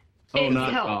 Oh,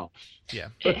 not at all. Yeah.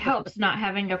 It helps not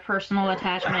having a personal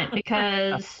attachment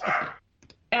because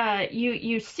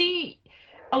you see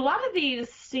a lot of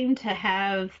these seem to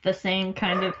have the same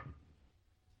kind of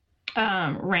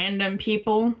random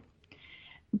people,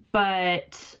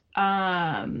 but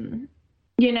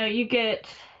you get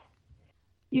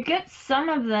some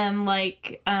of them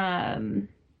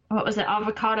what was it,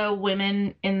 avocado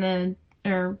women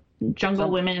or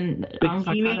jungle women,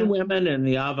 Bikini women in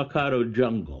the avocado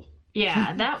jungle.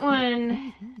 Yeah, that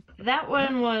one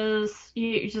was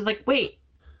you just wait,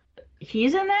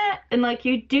 he's in that? And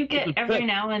you do get every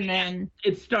now and then.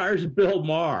 It stars Bill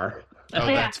Maher. Oh,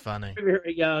 that's funny.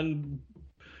 Very young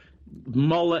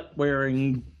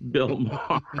mullet-wearing Bill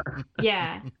Maher.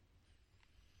 Yeah.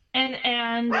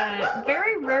 And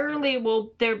very rarely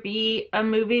will there be a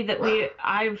movie that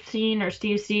I've seen or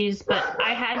Steve sees, but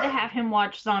I had to have him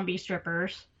watch Zombie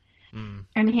Strippers.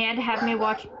 And he had to have me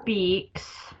watch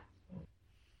Beaks.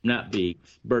 Not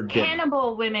Beaks. Birdemic.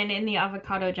 Cannibal Women in the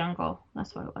Avocado Jungle.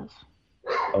 That's what it was.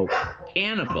 Oh,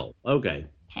 Cannibal. Okay.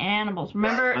 Cannibals.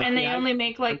 Remember? And they only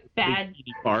make like bad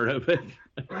part of it.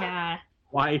 Yeah.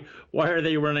 Why are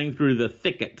they running through the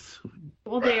thickets?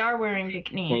 Well, they are wearing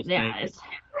bikinis. Yeah.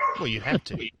 Well, you have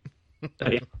to.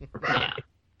 Yeah.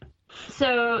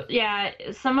 So, yeah,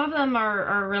 some of them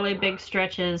are really big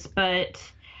stretches, but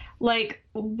like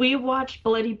we watched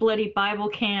Bloody Bloody Bible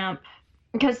Camp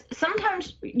because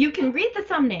sometimes you can read the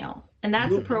thumbnail and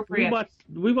that's appropriate.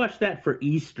 We watched that for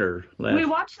Easter. We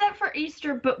watched that for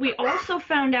Easter, but we also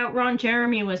found out Ron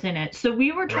Jeremy was in it. So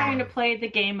we were trying to play the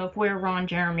game of where Ron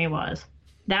Jeremy was.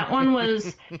 That one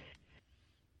was...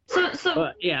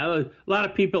 So yeah, a lot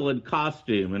of people in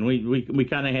costume, and we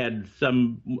kind of had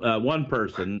one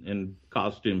person in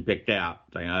costume picked out,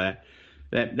 saying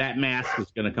that mask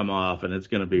is going to come off and it's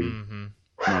going to be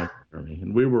Ron Jeremy,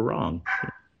 and we were wrong.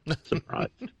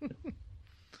 Surprised.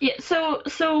 Yeah,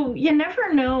 so you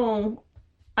never know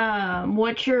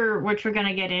what you're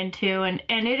gonna get into, and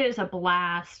it is a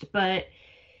blast. But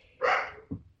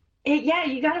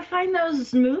you got to find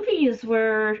those movies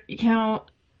where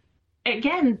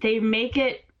again they make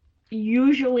it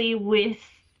usually with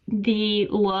the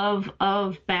love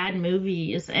of bad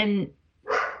movies, and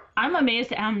I'm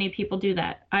amazed at how many people do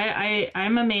that.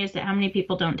 I'm amazed at how many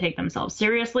people don't take themselves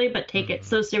seriously, but take it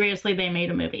so seriously they made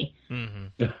a movie.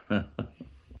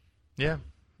 Yeah.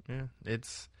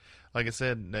 It's like I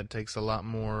said, that takes a lot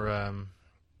more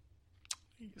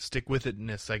stick with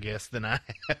itness, I guess, than I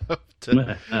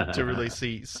have to really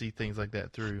see things like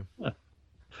that through.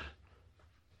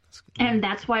 And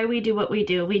that's why we do what we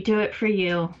do. We do it for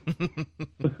you.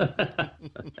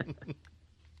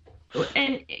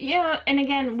 And and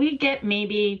again, we get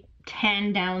maybe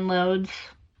 10 downloads.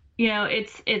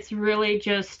 It's really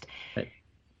just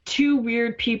two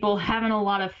weird people having a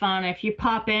lot of fun. If you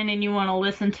pop in and you want to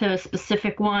listen to a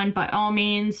specific one, by all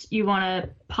means, you want to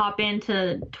pop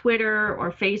into Twitter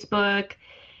or Facebook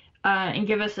and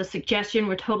give us a suggestion.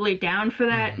 We're totally down for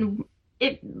that. And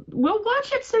we'll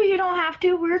watch it so you don't have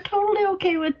to. We're totally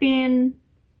okay with being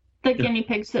the guinea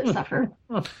pigs that suffer.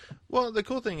 Well, the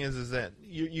cool thing is that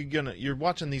you're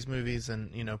watching these movies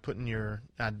and putting your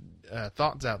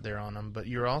thoughts out there on them, but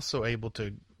you're also able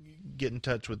to get in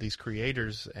touch with these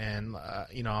creators, and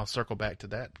I'll circle back to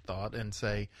that thought and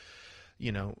say,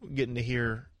 getting to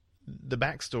hear the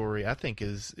backstory, I think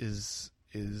is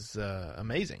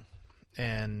amazing,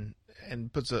 and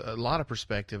puts a lot of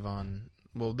perspective on.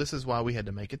 Well, this is why we had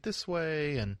to make it this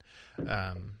way, and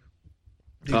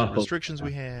these are restrictions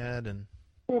we had. And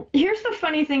here's the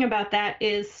funny thing about that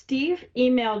is Steve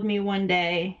emailed me one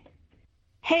day,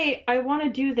 "Hey, I want to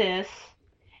do this,"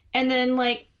 and then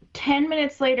 10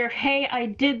 minutes later, "Hey, I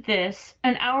did this."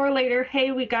 An hour later,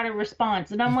 "Hey, we got a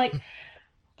response." And I'm like,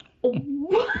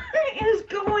 what is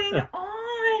going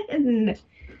on?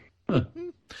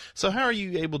 So how are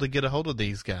you able to get a hold of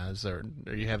these guys? Or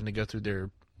are you having to go through their...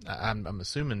 I'm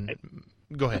assuming...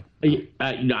 Go ahead.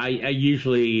 I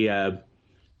usually...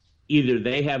 either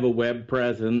they have a web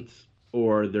presence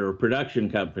or their production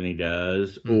company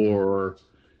does, or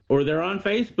they're on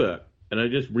Facebook. And I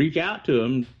just reach out to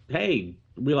them. Hey,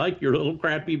 we like your little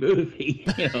crappy movie.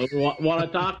 Want to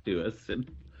talk to us?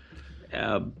 And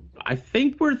I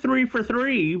think we're 3 for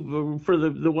 3 for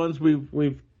the ones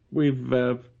we've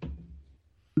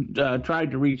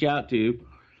tried to reach out to.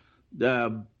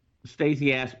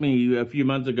 Stacy asked me a few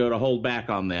months ago to hold back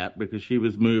on that because she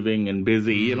was moving and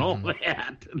busy and all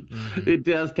that. It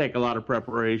does take a lot of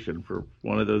preparation for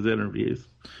one of those interviews.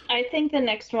 I think the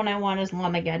next one I want is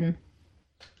Lamageddon.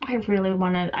 I really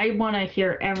want to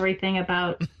hear everything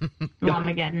about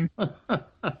Lamageddon.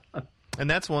 And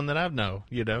that's one that I know,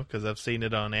 because I've seen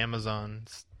it on Amazon,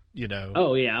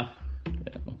 Oh, yeah.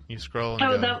 You scroll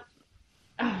and go.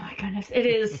 Oh, my goodness. It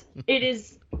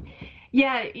is.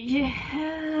 Yeah.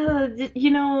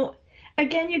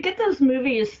 Again, you get those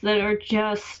movies that are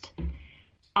just,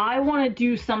 I want to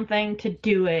do something to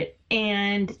do it.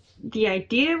 And the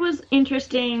idea was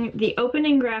interesting. The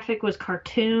opening graphic was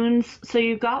cartoons. So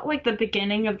you got the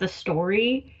beginning of the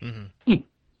story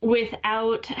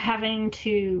without having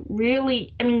to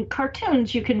really,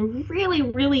 cartoons, you can really,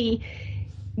 really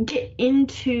get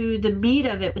into the meat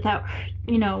of it without,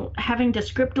 having to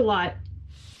script a lot.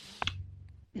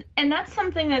 And that's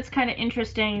something that's kind of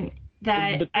interesting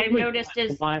that I've noticed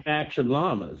is live action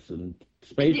llamas and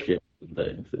spaceships and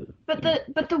things.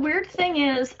 But the weird thing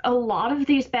is, a lot of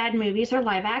these bad movies are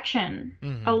live action.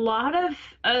 Mhm. A lot of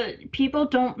people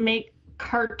don't make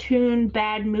cartoon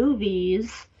bad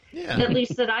movies, Yeah. at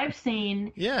least that I've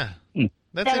seen, Yeah. Hmm.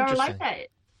 That's that are interesting. like that.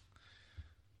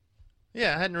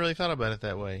 Yeah, I hadn't really thought about it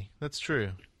that way. That's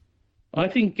true. I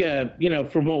think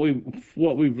from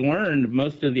what we've learned,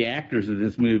 most of the actors in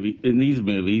these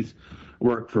movies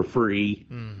work for free.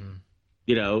 Hmm.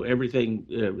 Everything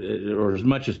or as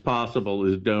much as possible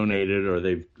is donated, or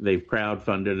they've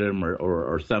crowdfunded them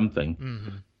or something. Hmm.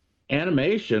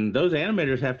 Animation, those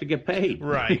animators have to get paid.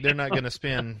 Right. They're not going to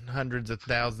spend hundreds of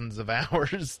thousands of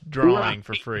hours drawing Right.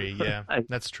 for free. Yeah, Right.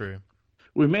 that's true.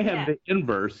 We may have Yeah. the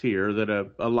inverse here, that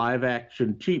a live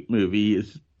action cheap movie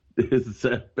is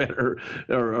better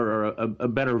or a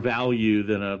better value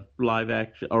than a live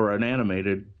action or an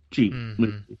animated cheap Mhm.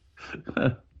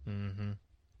 movie. Hmm.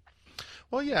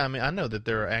 Well, yeah, I mean, I know that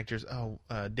there are actors.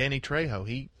 Danny Trejo,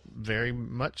 he very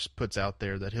much puts out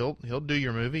there that he'll do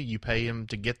your movie. You pay him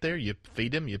to get there. You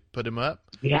feed him. You put him up.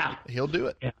 Yeah. He'll do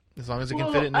it. Yeah. As long as he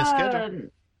can fit it in his schedule.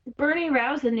 Bernie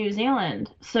Rao's in New Zealand,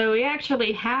 so he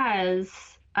actually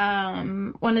has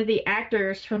one of the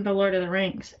actors from The Lord of the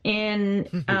Rings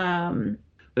in.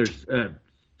 There's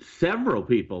several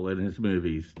people in his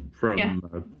movies from Yeah.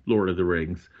 Lord of the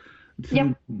Rings. It's Yep.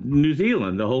 in New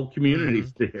Zealand, the whole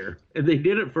community's there, and they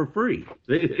did it for free.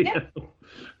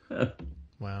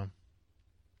 Wow.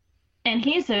 And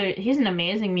he's an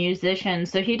amazing musician,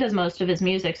 so he does most of his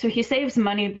music. So he saves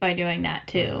money by doing that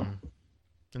too. Mhm.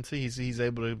 And see, he's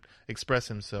able to express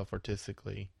himself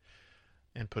artistically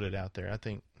and put it out there. I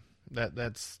think that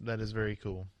is very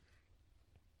cool.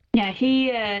 Yeah, he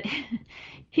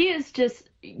is just,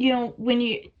 when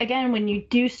you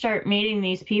do start meeting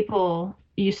these people,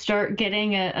 you start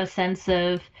getting a sense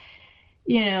of,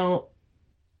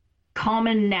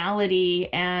 commonality,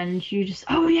 and you just,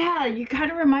 oh yeah, you kind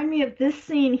of remind me of this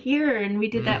scene here, and we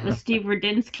did that with Steve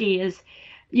Rudinsky. As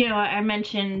I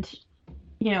mentioned,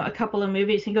 a couple of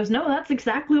movies. He goes, no, that's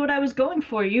exactly what I was going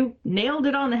for. You nailed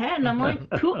it on the head. And I'm like,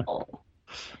 cool.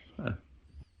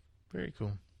 Very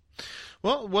cool.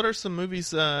 Well, what are some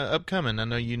movies upcoming? I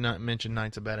know you not mentioned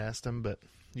Knights of Badassdom, but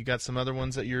you got some other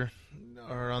ones that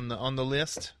are on the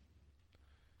list?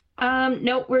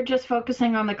 No, we're just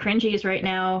focusing on the cringies right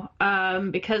now,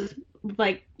 because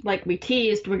like we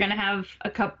teased, we're gonna have a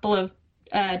couple of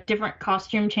different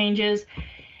costume changes.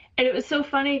 And it was so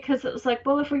funny because it was like,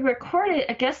 well, if we record it,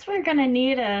 I guess we're going to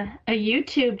need a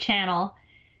YouTube channel.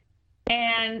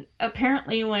 And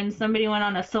apparently when somebody went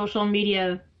on a social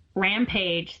media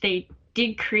rampage, they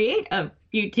did create a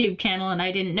YouTube channel, and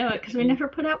I didn't know it because we never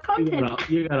put out content.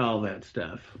 You got all that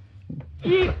stuff.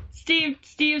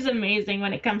 Steve's amazing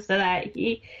when it comes to that.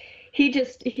 He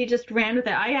just ran with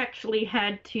it. I actually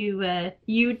had to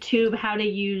YouTube how to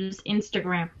use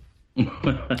Instagram.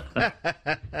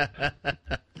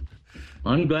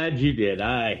 I'm glad you did.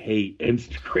 I hate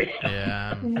Instagram.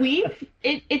 Yeah.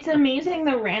 It's amazing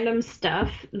the random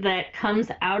stuff that comes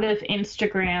out of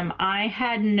Instagram. I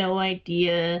had no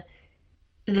idea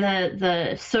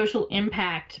the social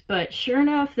impact, but sure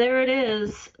enough, there it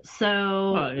is.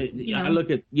 So I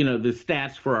look at the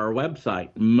stats for our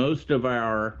website. Most of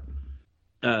our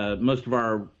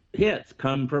hits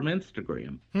come from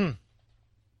Instagram.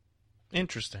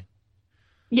 Interesting.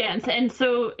 Yeah, and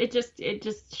so it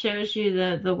just shows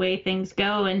you the way things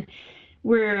go. And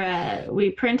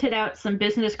we printed out some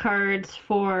business cards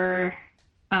for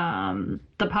the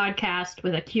podcast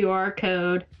with a QR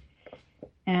code,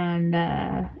 and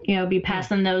be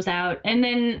passing those out. And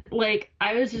then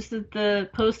I was just at the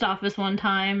post office one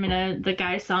time, and the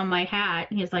guy saw my hat,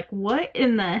 and he's like, "What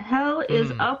in the hell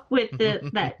is up with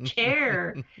that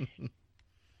chair?"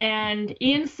 And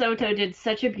Ian Soto did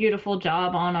such a beautiful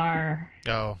job on our.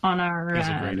 He's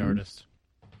a great artist.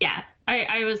 Yeah,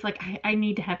 I was like, I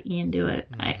need to have Ian do it.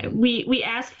 We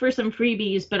asked for some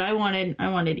freebies, but I wanted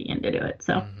Ian to do it.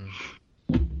 So.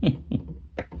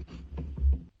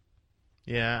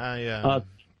 Yeah,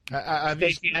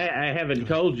 I haven't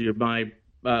told you my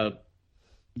the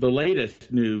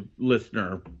latest new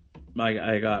listener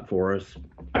I got for us.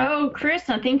 Oh, Chris,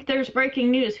 I think there's breaking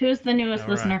news. Who's the newest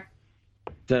listener?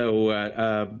 So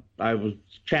I was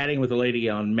chatting with a lady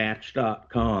on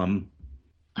Match.com.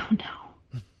 Oh no.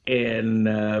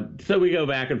 And so we go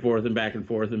back and forth and back and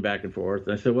forth and back and forth.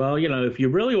 And I said, well, if you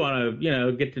really want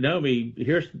to, get to know me,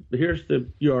 here's the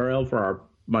URL for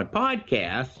my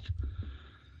podcast.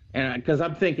 And because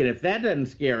I'm thinking if that doesn't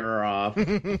scare her off,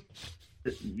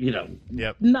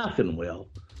 Yep. nothing will.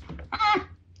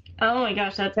 Oh my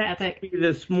gosh, that's epic.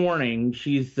 This morning,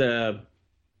 she's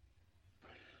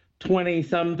 20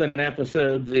 something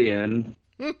episodes in.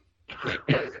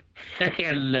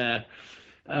 And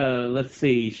let's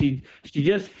see, she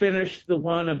just finished the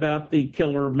one about the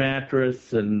killer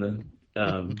mattress and the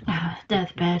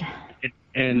Deathbed.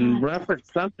 and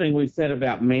referenced something we said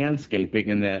about manscaping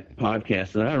in that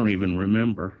podcast that I don't even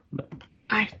remember.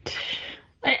 I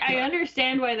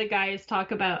understand why the guys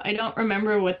talk about. I don't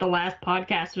remember what the last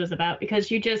podcast was about,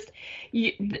 because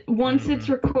once it's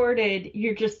recorded,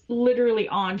 you're just literally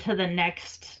on to the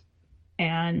next.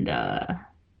 And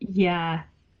yeah.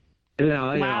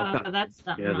 Wow, that's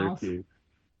something else. Too.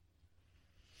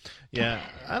 Yeah,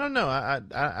 I don't know.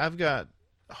 I've got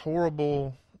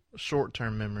horrible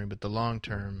short-term memory, but the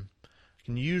long-term I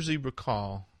can usually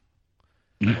recall.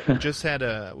 Just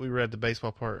we were at the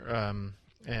baseball park,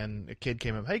 and a kid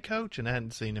came up, "Hey, coach," and I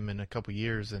hadn't seen him in a couple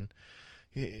years, and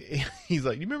he's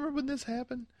like, "You remember when this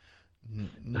happened?"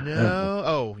 No.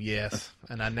 Oh, yes.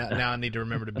 And now I need to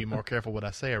remember to be more careful what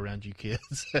I say around you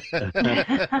kids.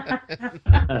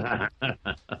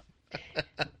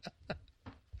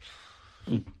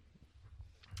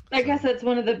 I guess that's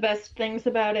one of the best things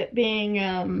about it being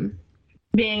in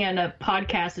a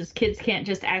podcast is kids can't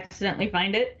just accidentally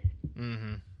find it.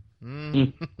 Mm-hmm.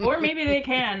 Mm-hmm. Or maybe they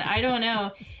can. I don't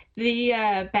know.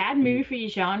 The bad movie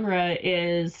genre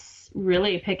is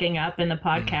really picking up in the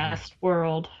podcast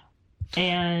world.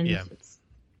 And it's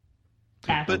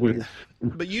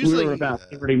but usually we're about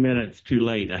 30 minutes too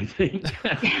late, I think.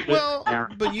 Well,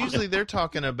 but usually they're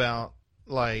talking about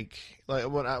like the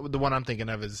one I'm thinking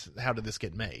of is how did this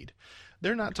get made?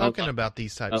 They're not talking about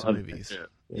these types of movies.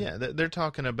 Yeah, they're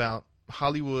talking about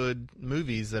Hollywood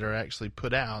movies that are actually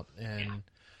put out, and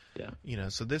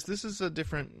so this is a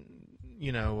different,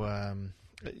 you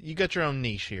got your own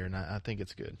niche here, and I think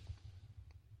it's good.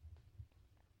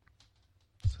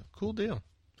 So cool deal.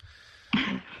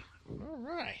 All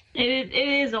right. It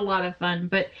is a lot of fun,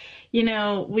 but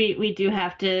we do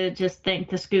have to just thank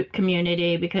the Scoop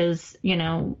community, because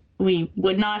we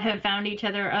would not have found each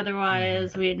other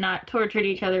otherwise. We had not tortured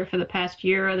each other for the past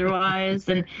year otherwise,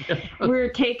 and we're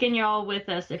taking y'all with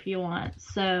us if you want.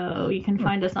 So you can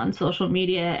find us on social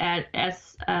media at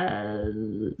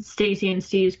Stacy and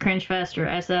Steve's Cringe Fest or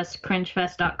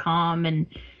sscringefest.com, and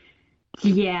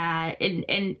yeah,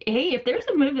 and hey, if there's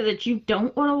a movie that you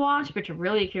don't want to watch but you're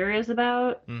really curious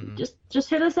about, just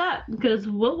hit us up, because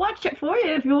we'll watch it for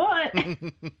you if you want.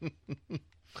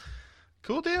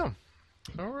 Cool deal.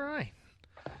 All right.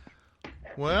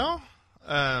 Well,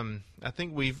 I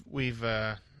think we've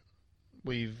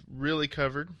really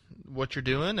covered what you're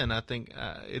doing, and I think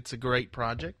it's a great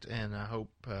project, and I hope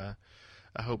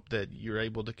that you're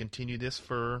able to continue this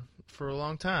for a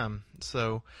long time.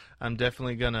 So I'm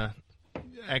definitely gonna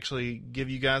actually give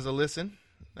you guys a listen.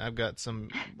 I've got some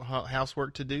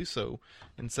housework to do, so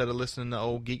instead of listening to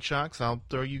old Geek Shocks, I'll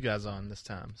throw you guys on this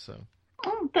time. So.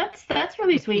 Oh, that's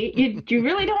really sweet. You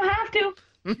really don't have to.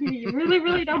 You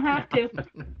really don't have to.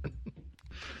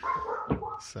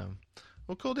 So,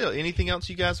 well, cool deal. Anything else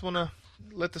you guys want to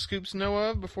let the Scoops know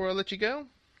of before I let you go?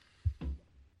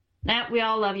 Nah, we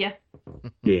all love you.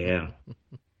 Yeah.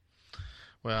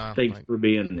 Well, thanks for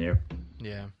being there.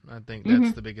 Yeah, I think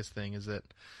that's the biggest thing, is that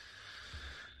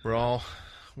we're all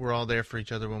there for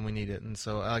each other when we need it, and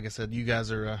so like I said, you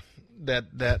guys are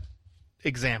that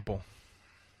example.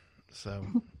 So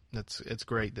it's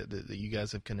great that you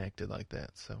guys have connected like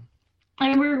that. So,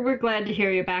 and we're glad to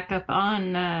hear you back up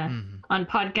on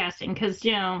podcasting, because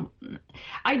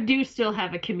I do still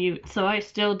have a commute, so I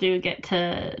still do get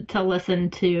to listen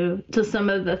to some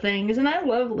of the things, and I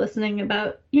love listening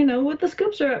about what the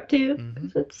Scoops are up to.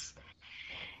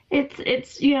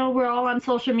 It's we're all on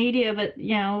social media, but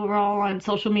we're all on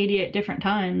social media at different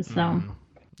times, so.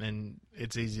 And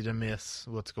it's easy to miss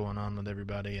what's going on with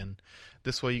everybody, and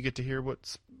this way you get to hear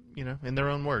what's in their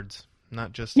own words,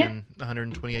 not just in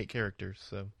 128 characters.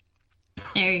 So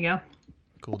there you go.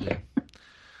 Cool deal.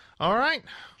 All right.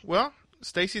 Well,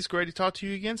 Stacy, it's great to talk to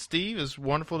you again. Steve, it's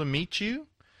wonderful to meet you.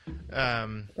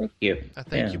 Thank you. I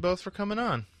thank you both for coming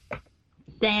on.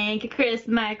 Thank you, Chris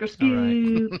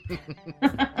Microscope.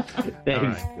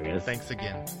 Thanks, Chris. Thanks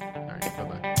again. All right.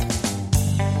 Bye-bye.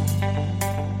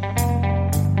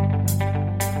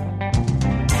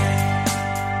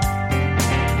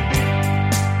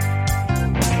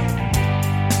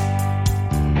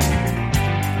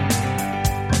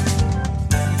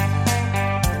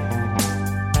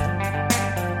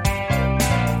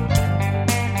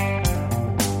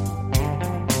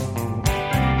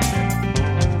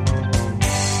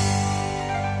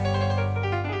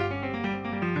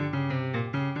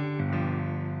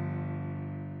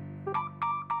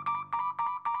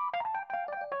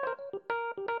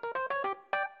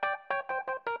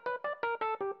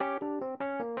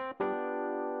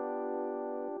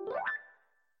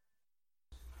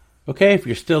 Okay, if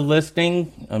you're still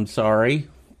listening, I'm sorry.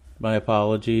 My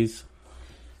apologies.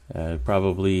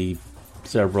 Probably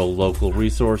several local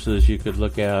resources you could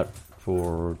look at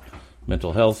for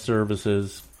mental health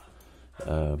services.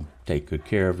 Take good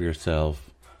care of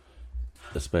yourself,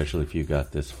 especially if you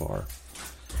got this far.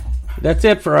 That's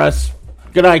it for us.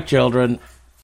 Good night, children.